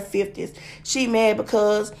like in her 50s. She mad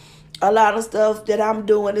because a lot of stuff that I'm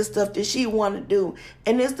doing is stuff that she want to do.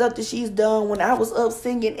 And this stuff that she's done when I was up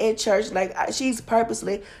singing at church. Like, she's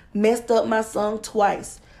purposely messed up my song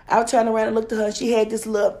twice. I was turning around and looked at her. She had this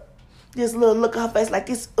little look on her face like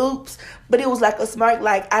this, oops. But it was like a smirk,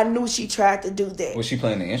 like I knew she tried to do that. Was she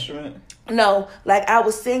playing the instrument? No, like I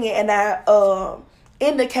was singing and I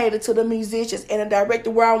indicated to the musicians and the director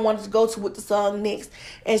where I wanted to go to with the song next.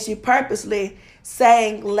 And she purposely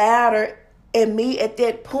sang louder and me at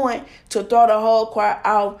that point to throw the whole choir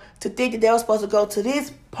out, to think that they were supposed to go to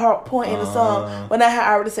this point in the song when I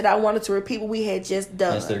had already said I wanted to repeat what we had just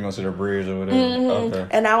done. Instead of going to the bridge or whatever. Mm-hmm. Okay.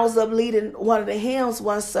 And I was up leading one of the hymns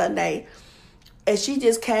one Sunday. And she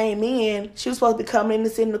just came in. She was supposed to be coming in to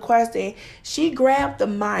sit in the choir stand. She grabbed the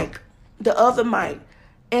mic, the other mic,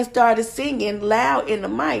 and started singing loud in the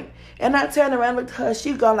mic. And I turned around and looked at her.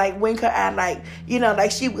 She gonna like wink her eye like, like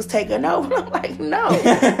she was taking over. I'm like, no.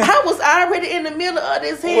 I was already in the middle of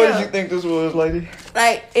this hymn. What did you think this was, lady?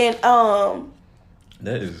 Like, and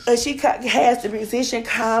that is. And she has the musician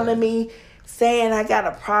calling me, saying I got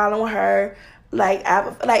a problem with her. Like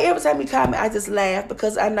every time he call me, I just laugh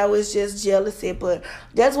because I know it's just jealousy. But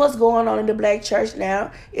that's what's going on in the black church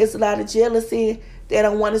now. It's a lot of jealousy. They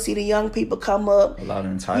don't want to see the young people come up. A lot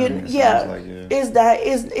of entitlement.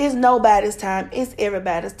 It's nobody's time. It's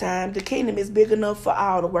everybody's time. The kingdom is big enough for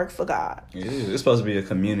all to work for God. It is. It's supposed to be a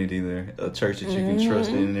community there, a church that you can trust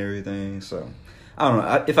in and everything. So, I don't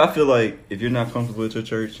know. If I feel like if you're not comfortable with your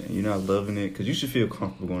church and you're not loving it, because you should feel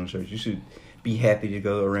comfortable going to church. You should be happy to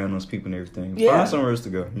go around those people and everything. Yeah. Find somewhere else to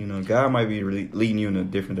go. God might be leading you in a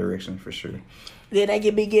different direction for sure. Then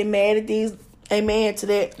they be getting mad at these. Amen to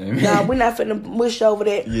that. Amen. No, we're not finna wish over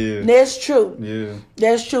that. Yeah. That's true. Yeah.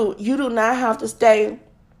 That's true. You do not have to stay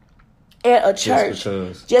at a church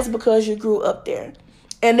just because you grew up there.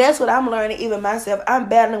 And that's what I'm learning even myself. I'm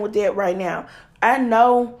battling with that right now. I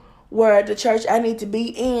know where the church I need to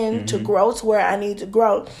be in to grow to where I need to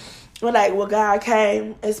grow. But like when God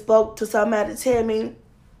came and spoke to somebody to tell me,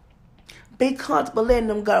 be comfortable letting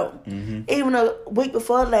them go. Mm-hmm. Even a week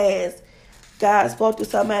before last, God spoke to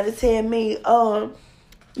somebody to tell me,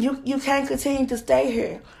 you can't continue to stay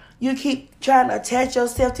here. You keep trying to attach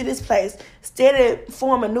yourself to this place. Instead of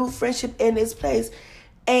form a new friendship in this place.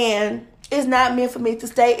 And it's not meant for me to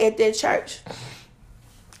stay at that church.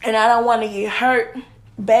 And I don't want to get hurt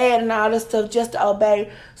bad and all this stuff just to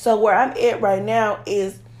obey. So where I'm at right now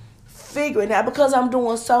is figuring out, because I'm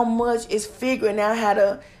doing so much, is figuring out how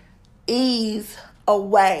to ease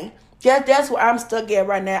away. That's where I'm stuck at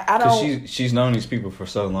right now. I don't. She's known these people for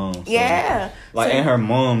so long. So yeah. And her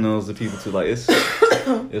mom knows the people too. Like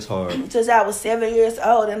it's hard. Since I was 7 years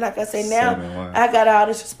old, and like I say now, I got all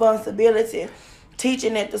this responsibility,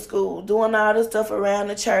 teaching at the school, doing all this stuff around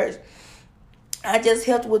the church. I just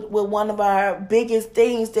helped with one of our biggest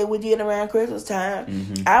things that we did around Christmas time.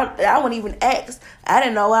 Mm-hmm. I wouldn't even ask. I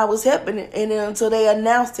didn't know I was helping it, and then until they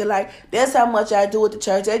announced it, like that's how much I do at the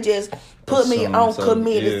church. They just put me on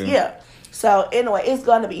committees. Yeah. So anyway, it's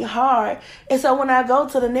gonna be hard. And so when I go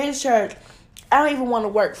to the next church, I don't even want to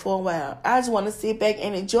work for a while. I just want to sit back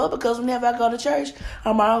and enjoy, because whenever I go to church,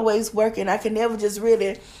 I'm always working. I can never just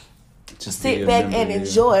really just sit back and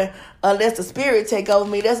enjoy unless the spirit take over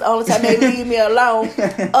me. That's the only time they leave me alone.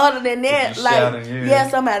 Other than that, like,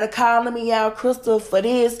 somebody calling me out, Crystal, for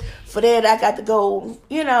this, for that, I got to go,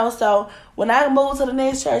 So when I move to the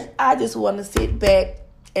next church, I just want to sit back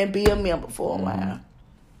and be a member for a while.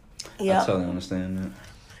 Yeah, I totally understand that.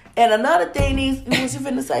 And another thing, was you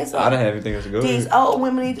finna say something? I didn't have anything else to go. These old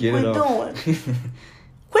women need to quit doing.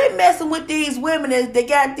 Quit messing with these women that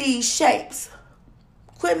got these shapes.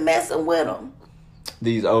 Quit messing with them.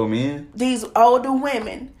 These old men? These older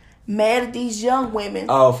women mad at these young women.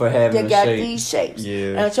 Oh, for having that got these shapes.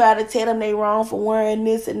 Yeah. And try to tell them they wrong for wearing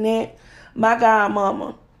this and that. My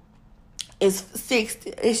godmama is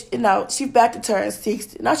 60. She's about to turn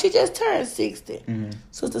 60. No, she just turned 60. Mm-hmm.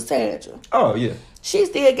 Sister Sandra. Oh, yeah. She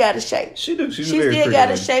still got a shape. She do. She still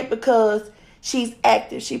got a shape because she's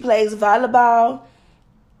active. She plays volleyball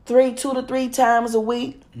 2 to 3 times a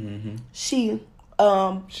week. Mm-hmm. She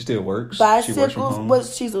still works.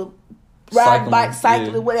 Bicycles. She's a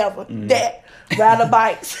cycling, whatever. Mm-hmm. That ride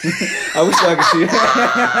bikes. I wish I could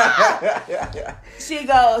see. She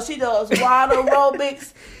does water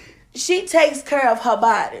aerobics. She takes care of her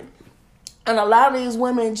body, and a lot of these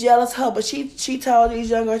women jealous her. But she told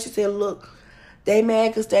these young girls, she said, "Look, they mad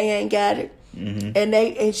because they ain't got it,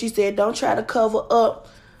 and she said, don't try to cover up."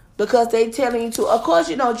 Because they telling you to, of course,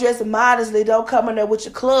 dress modestly. Don't come in there with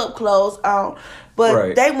your club clothes on.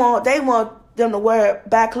 But they want them to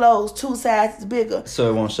buy clothes 2 sizes bigger. So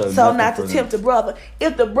it won't show. So not to tempt the brother.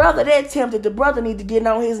 If the brother that tempted, the brother need to get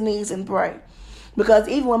on his knees and pray. Because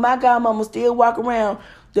even when my godmama still walk around,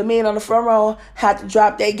 the men on the front row have to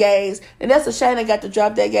drop their gaze. And that's a shame they got to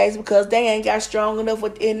drop their gaze because they ain't got strong enough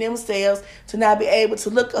within themselves to not be able to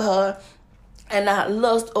look at her and not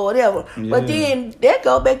lust or whatever. Yeah. But then that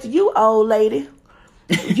go back to you, old lady.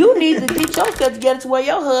 You need to get yourself together to where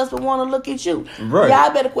your husband want to look at you. Right.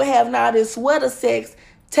 Y'all better quit having all this sweater sex.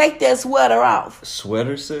 Take that sweater off.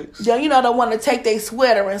 Sweater sex? You know, they want to take their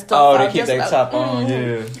sweater and stuff off. Oh, they keep their top on,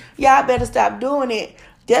 yeah. Y'all better stop doing it.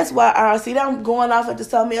 That's why, see, I'm going off into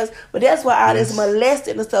something else, but that's why all this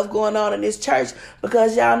molesting and stuff going on in this church,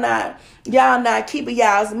 because y'all not keeping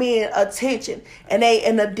y'all's men attention, and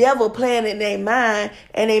the devil playing in their mind,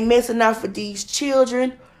 and they messing off with these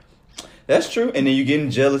children. That's true, and then you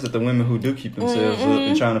getting jealous at the women who do keep themselves up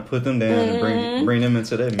and trying to put them down and bring them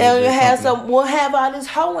into that. And we'll have all this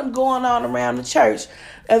hoeing going on around the church.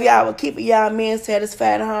 If y'all will keep y'all men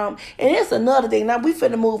satisfied at home. And it's another thing. Now, we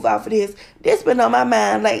finna move off of this. This been on my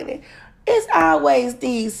mind lately. It's always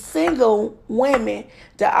these single women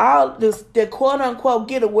that quote-unquote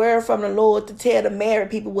get a word from the Lord to tell the married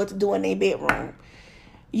people what to do in their bedroom.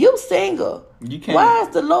 You single. You can't. Why is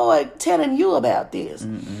the Lord telling you about this?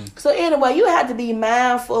 So anyway, you have to be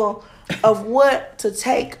mindful of what to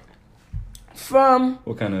take from.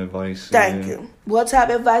 What kind of advice? Thank you. What type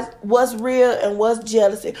of advice? What's real and what's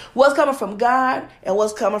jealousy? What's coming from God and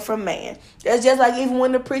what's coming from man? That's just like even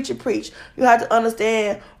when the preacher preach, you have to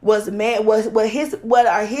understand what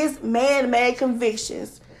are his man-made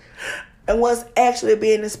convictions and what's actually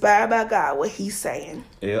being inspired by God, what he's saying.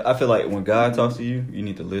 Yeah, I feel like when God talks to you, you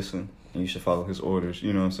need to listen and you should follow his orders.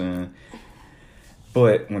 You know what I'm saying?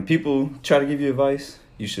 But when people try to give you advice,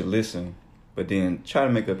 you should listen, but then try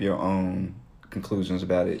to make up your own conclusions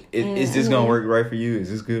about it. Is this going to work right for you? Is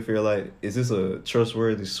this good for your life? Is this a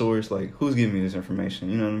trustworthy source? Like, who's giving me this information?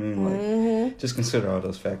 You know what I mean? Like, just consider all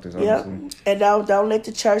those factors, honestly. Yep. And don't let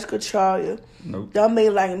the church control you. Nope. Don't be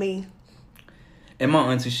like me. And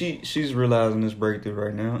my auntie, she's realizing this breakthrough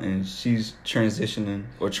right now, and she's transitioning,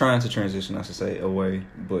 or trying to transition, I should say, away.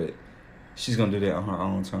 But she's going to do that on her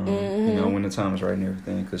own time, you know, when the time is right and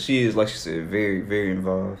everything. Because she is, like she said, very, very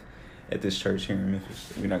involved at this church here in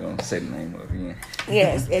Memphis. We're not going to say the name of it again.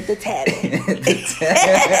 Yes, at the Tavern.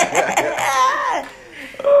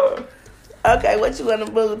 Okay, what you want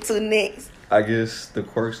to move to next? I guess the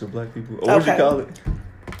quirks of black people. Or what you call it?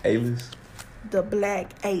 A-list? The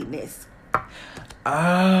black A-ness.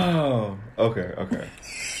 Oh, okay.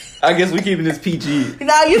 I guess we keeping this PG.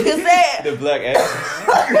 No, you can say it. The black asses.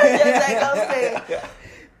 Just ain't gonna say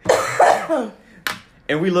it.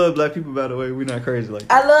 And we love black people, by the way. We're not crazy like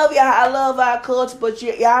that. I love y'all. I love our culture, but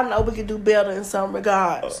y'all know we can do better in some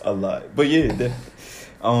regards. A lot. But yeah,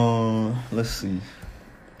 let's see.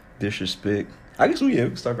 Disrespect. I guess we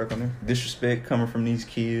can start back on there. Disrespect coming from these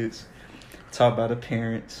kids. Taught by the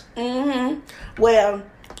parents. Well,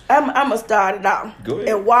 I'm going to start it off. Go ahead.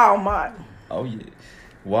 At Walmart. Oh, yeah.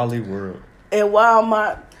 Wally World. At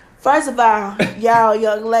Walmart. First of all, y'all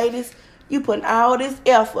young ladies, you putting all this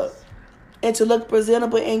effort and to look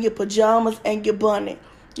presentable in your pajamas and your bonnet.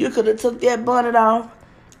 You could have took that bonnet off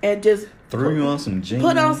and just threw you on some jeans.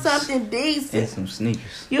 Put on something decent. And some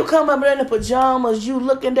sneakers. You come up in the pajamas, you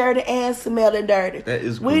looking dirty and smelling dirty. That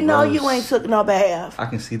is We gross. know you ain't took no bath. I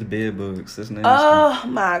can see the bed bugs. That's nasty. Oh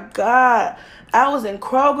my God. I was in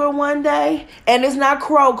Kroger one day, and it's not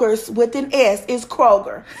Kroger's with an S. It's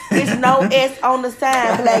Kroger. It's no S on the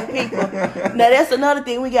sign, black people. Now, that's another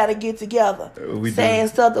thing we got to get together. Saying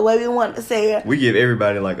stuff the way we want to say it. We give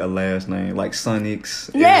everybody like a last name, like Sonics.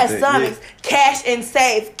 Yes, Sonics. Yeah. Cash and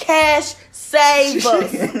save. Cash save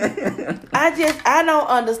us. I don't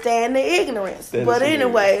understand the ignorance. But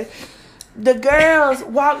anyway, the girls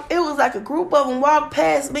walked, it was like a group of them walked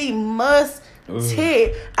past me,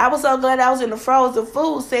 I was so glad I was in the frozen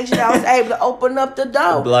food section. I was able to open up the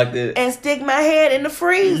door and stick my head in the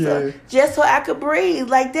freezer just so I could breathe.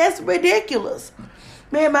 Like, that's ridiculous.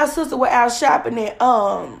 Me and my sister were out shopping at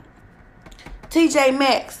TJ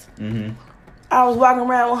Maxx. I was walking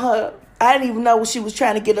around with her. I didn't even know what she was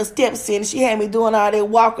trying to get her steps in. She had me doing all that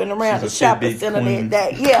walking around the shopping center that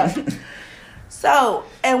day. Yeah. So,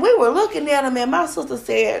 and we were looking at them, and my sister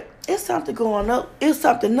said, it's something going up. It's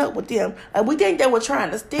something up with them. We think they were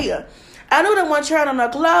trying to steal. I knew they weren't trying on their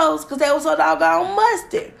clothes because they were so doggone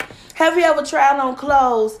musty. Have you ever tried on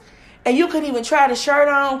clothes and you couldn't even try the shirt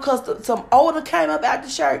on because some odor came up out the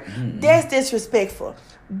shirt? That's disrespectful.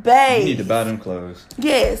 Babe. You need to buy them clothes.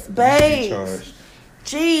 Yes, babe.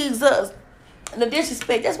 Jesus. The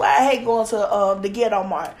disrespect. That's why I hate going to the ghetto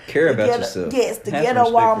mart. Care about yourself. Yes, the ghetto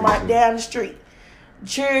Walmart down the street.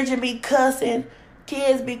 Children be cussing.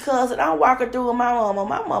 Kids be cussing. I'm walking through with my mama.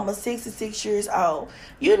 My mama's 66 years old.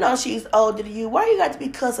 You know she's older than you. Why you got to be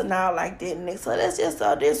cussing out like that, Nick? So that's just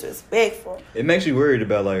so disrespectful. It makes you worried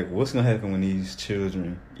about, like, what's going to happen when these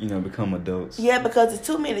children, become adults. Yeah, because there's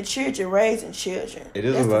too many children raising children. It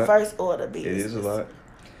is that's a lot. The first order of business. It is a lot.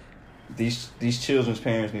 These children's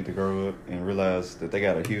parents need to grow up and realize that they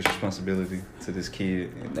got a huge responsibility to this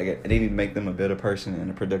kid. And they need to make them a better person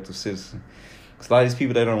and a productive citizen. Because a lot of these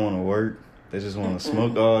people, they don't want to work. They just want to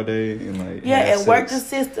smoke all day and and work the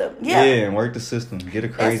system. Yeah, and work the system. Get a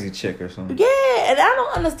crazy check or something. Yeah, and I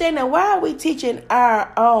don't understand that. Why are we teaching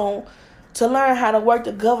our own to learn how to work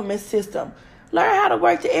the government system? Learn how to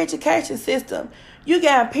work the education system. You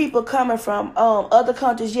got people coming from other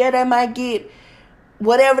countries. Yeah, they might get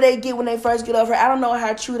whatever they get when they first get over here. I don't know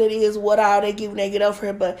how true that is, what all they get when they get over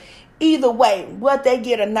here. But either way, what they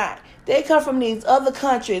get or not, they come from these other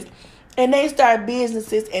countries. And they start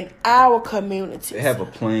businesses in our communities. They have a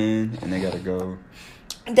plan and they gotta go.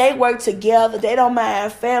 They work together. They don't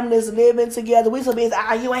mind families living together. We so busy,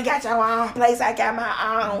 you ain't got your own place, I got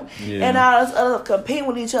my own. Yeah. And all this other competing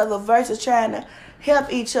with each other versus trying to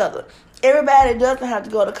help each other. Everybody doesn't have to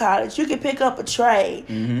go to college. You can pick up a trade.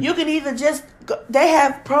 Mm-hmm. You can either just they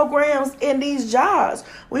have programs in these jobs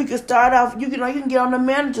where you can start off. You can get on the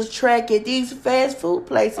manager's track at these fast food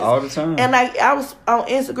places all the time. And I was on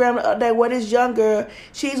Instagram the other day where this young girl,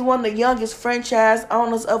 she's one of the youngest franchise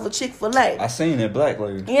owners of a Chick-fil-A. I seen that black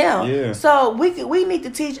lady. Yeah. So we need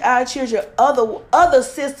to teach our children other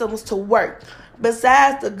systems to work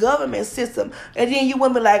besides the government system. And then you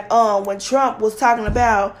wouldn't be like, when Trump was talking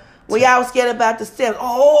about. When y'all was scared about the stamps.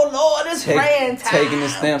 Oh, Lord, it's praying time. Taking the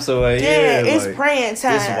stamps away. Yeah, it's praying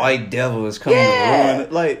time. This white devil is coming to ruin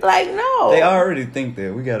it. Like, no. They already think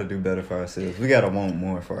that we got to do better for ourselves. We got to want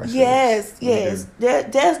more for ourselves. Yes.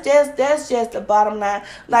 That's just the bottom line.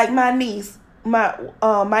 Like my niece, my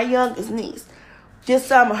youngest niece. Just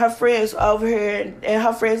some of her friends over here, and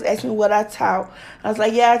her friends asked me what I taught. I was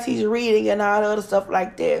like, I teach reading and all the other stuff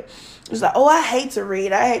like that. It's like, I hate to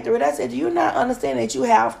read. I said, do you not understand that you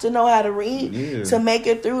have to know how to read to make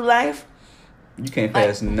it through life? You can't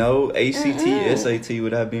pass no ACT, SAT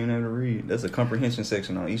without being able to read. There's a comprehension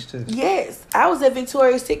section on each test. Yes. I was at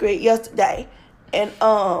Victoria's Secret yesterday, and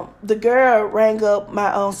the girl rang up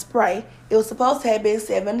my spray. It was supposed to have been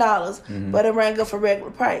 $7, but it rang up for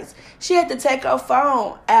regular price. She had to take her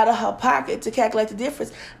phone out of her pocket to calculate the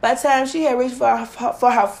difference. By the time she had reached for her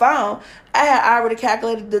phone, I had already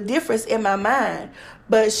calculated the difference in my mind.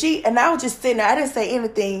 But I was just sitting there. I didn't say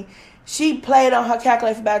anything. She played on her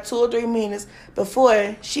calculator for about 2 or 3 minutes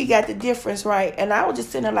before she got the difference right. And I was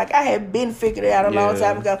just sitting there like I had been figured it out a long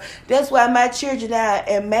time ago. That's why my children now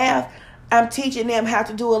in math, I'm teaching them how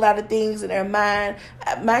to do a lot of things in their mind.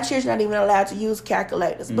 My children are not even allowed to use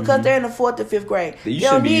calculators because they're in the 4th or 5th grade. They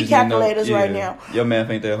don't need calculators right now. Your math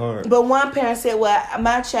ain't that hard. But one parent said,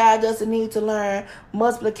 my child doesn't need to learn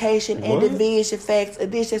multiplication and division facts,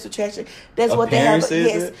 addition, subtraction. That's what they have.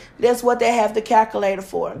 Yes, that's what they have the calculator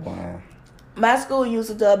for. Wow. My school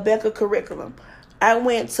uses the Abeka curriculum. I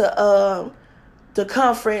went to the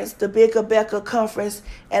conference, the Big Abeka conference,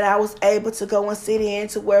 and I was able to go and sit in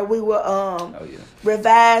to where we were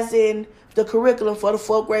revising the curriculum for the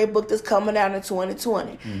 4th grade book that's coming out in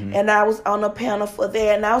 2020. And I was on a panel for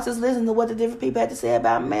that, and I was just listening to what the different people had to say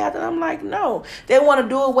about math, and I'm like, no, they want to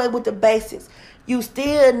do away with the basics. You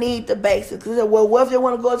still need the basics. What if they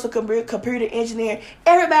want to go to computer engineering?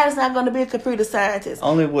 Everybody's not going to be a computer scientist.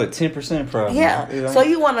 Only 10% probably. Yeah. So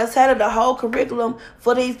you want to tailor the whole curriculum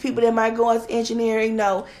for these people that might go into engineering?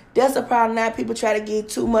 No, that's the problem. Now people try to get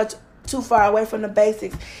too far away from the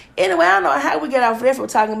basics. Anyway, I don't know how we get off there from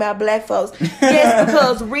talking about black folks. Yes,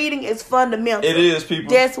 because reading is fundamental. It is,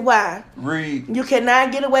 people. That's why. Read. You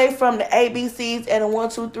cannot get away from the ABCs and the 1,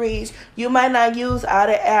 2, 3s. You might not use all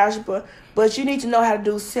the algebra, but you need to know how to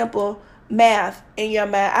do simple math in your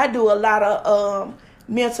mind. I do a lot of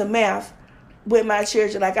mental math with my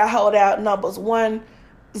children. Like I hold out numbers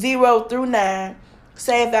 0 through 9.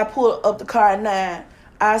 Say if I pull up the card 9,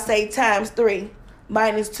 I say times 3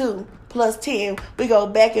 minus 2 plus 10. We go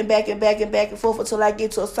back and forth until I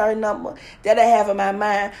get to a certain number that I have in my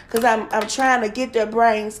mind. Because I'm trying to get their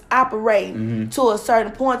brains operating to a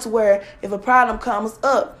certain point to where if a problem comes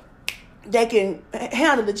up, they can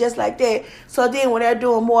handle it just like that. So then when they're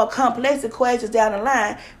doing more complex equations down the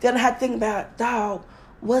line, they don't have to think about,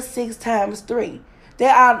 what's 6 times 3? They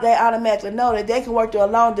automatically know that they can work through a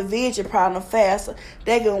long division problem faster.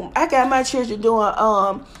 I got my children doing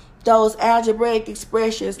those algebraic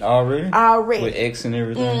expressions already with X and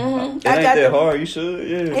everything. Mm-hmm. It ain't that hard. You should,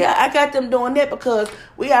 yeah. I got them doing that because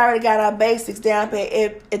we already got our basics down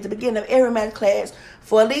at the beginning of every math class.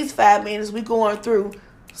 For at least 5 minutes, we going through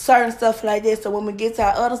certain stuff like this. So when we get to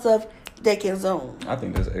our other stuff, they can zoom. I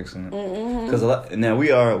think that's excellent. Because now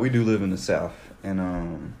we do live in the South,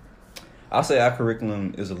 and I'll say our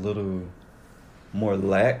curriculum is a little more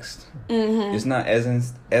laxed. Mm-hmm. It's not as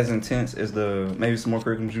intense as maybe some more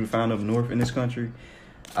curriculums you find up north in this country.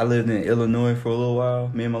 I lived in Illinois for a little while,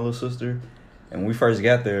 me and my little sister. And when we first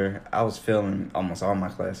got there, I was failing almost all my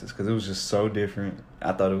classes because it was just so different.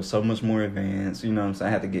 I thought it was so much more advanced. You know what I'm saying?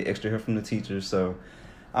 I had to get extra help from the teachers. So,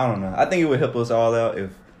 I don't know. I think it would help us all out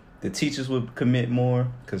if the teachers would commit more.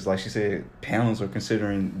 Because, like she said, panels are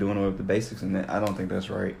considering doing away with the basics. And I don't think that's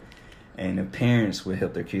right. And the parents would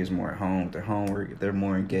help their kids more at home with their homework. If they're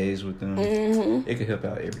more engaged with them, it could help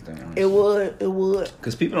out everything, honestly. It would.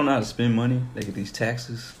 Because people don't know how to spend money. They get these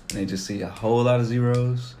taxes. And they just see a whole lot of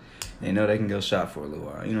zeros. They know they can go shop for a little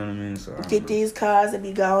while. You know what I mean? So get these cars and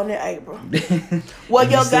be gone in April. What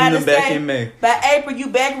your guy to say? In May. By April, you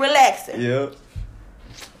back relaxing. Yep.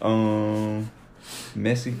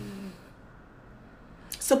 Messy.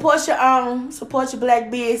 Support your black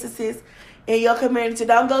businesses in your community.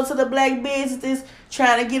 Don't go to the black businesses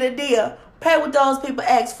trying to get a deal. Pay what those people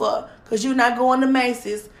ask for, cause you're not going to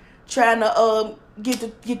Macy's trying to get the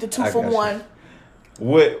 2-for-1.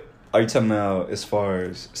 What are you talking about as far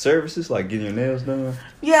as services, like getting your nails done?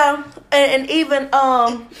 Yeah, and even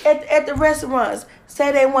at the restaurants,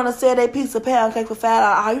 say they want to sell their piece of pound cake for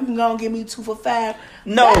 $5. Oh, you can go and give me 2 for $5.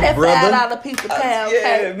 No, that brother. $5 piece of pound cake.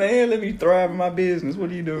 Yeah, man, let me thrive in my business. What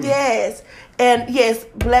are you doing? Yes, and yes,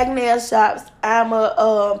 black nail shops. I'm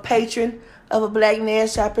a patron of a black nail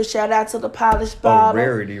shop. And shout out to the Polished Bottle.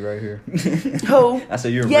 Rarity right here. Who? I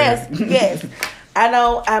said you're rarity. Yes. I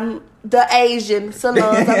know I'm the Asian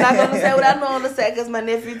salons. I'm not gonna say what I normally say because my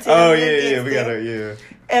nephew tells me. We gotta,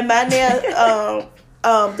 And my nail,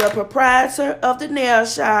 the proprietor of the nail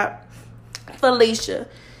shop, Felicia,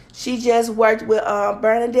 she just worked with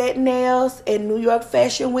Bernadette Nails in New York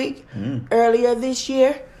Fashion Week earlier this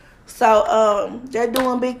year. So they're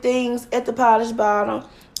doing big things at the Polished Bottle.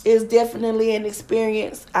 It's definitely an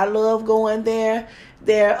experience. I love going there.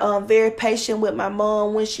 They're very patient with my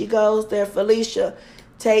mom when she goes there. Felicia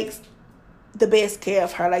takes the best care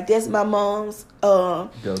of her. Like, that's my mom's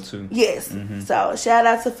go-to. Yes. Mm-hmm. So shout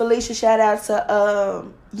out to Felicia. Shout out to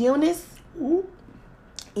Eunice. Ooh.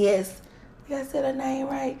 Yes. Did I say her name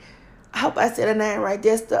right? I hope I said her name right.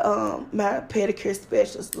 That's the my pedicure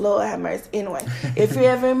specialist. Lord have mercy. Anyway, if you're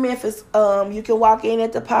ever in Memphis, you can walk in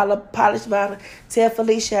at the Polished Bottle. Tell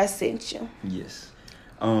Felicia I sent you. Yes.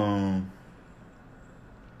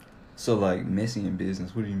 So, like, messy in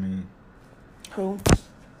business, what do you mean? Who?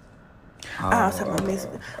 I was talking about messy.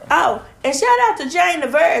 Oh, and shout out to Jane the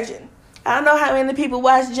Virgin. I don't know how many people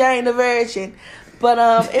watch Jane the Virgin, but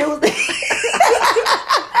it was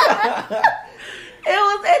it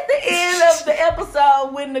was at the end of the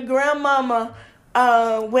episode when the grandmama,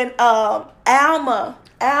 when Alma,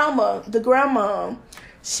 the grandma,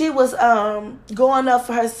 she was going up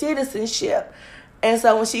for her citizenship, and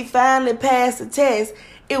so when she finally passed the test,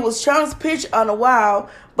 it was Trump's picture on the wall,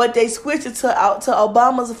 but they switched it to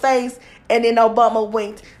Obama's face, and then Obama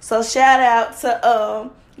winked. So shout out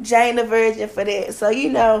to Jane the Virgin for that. So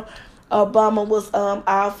Obama was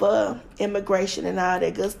all for immigration and all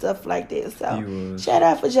that good stuff like that. So shout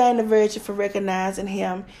out for Jane the Virgin for recognizing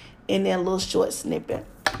him in that little short snippet.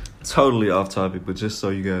 Totally off topic, but just so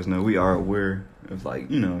you guys know, we are aware of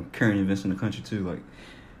current events in the country too. Like,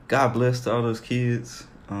 God bless to all those kids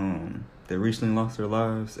that recently lost their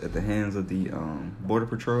lives at the hands of the Border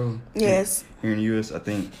Patrol. Yes. Here in the U.S., I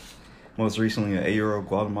think most recently an 8-year-old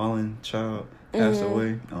Guatemalan child passed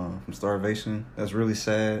away from starvation. That's really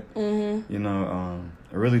sad. Mm-hmm. A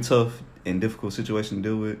really tough and difficult situation to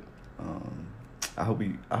deal with. I hope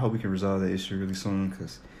we can resolve that issue really soon,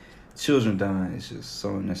 because children dying is just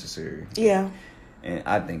so unnecessary. Yeah. And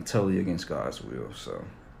I think totally against God's will. So,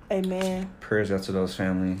 amen. Prayers out to those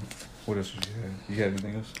family. What else did you have? You have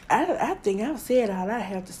anything else? I think I've said all I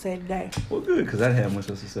have to say today. Well, good, because I didn't have much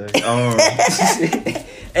else to say.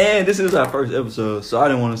 And this is our first episode, so I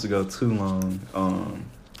didn't want us to go too long.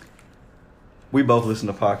 We both listen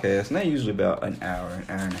to podcasts, and they're usually about an hour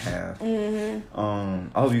and a half. Mm-hmm.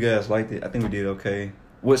 I hope you guys liked it. I think we did okay.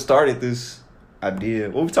 What started this idea,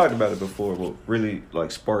 well, we talked about it before, but really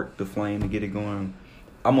sparked the flame to get it going.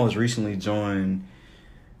 I most recently joined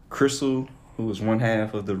Crystal, who was one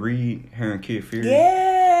half of the Reed, Her and Kid Fury.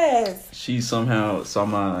 Yes. She somehow saw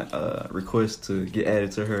my request to get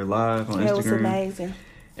added to her live on Instagram. That was amazing.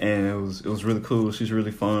 And it was really cool. She's really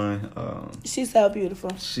fun. She's so beautiful.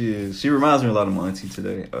 She is. She reminds me a lot of my auntie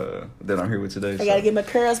today. That I'm here with today. I gotta get my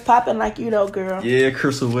curls popping like you though, girl. Yeah,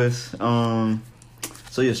 Crystal West.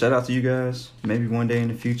 So yeah, shout out to you guys. Maybe one day in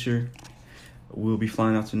the future, we'll be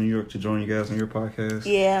flying out to New York to join you guys on your podcast.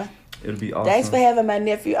 Yeah. It'll be awesome. Thanks for having my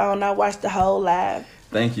nephew on. I watched the whole live.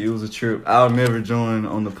 Thank you. It was a trip. I'll never join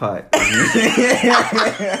on the pot.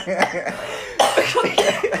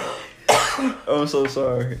 I'm so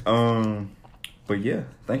sorry. But yeah,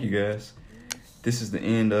 thank you guys. This is the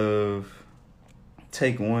end of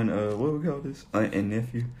take one of what we call this? Aunt and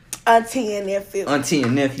nephew. Auntie and nephew. Auntie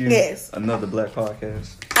and nephew. Yes. Another black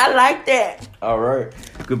podcast. I like that. All right.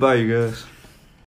 Goodbye, you guys.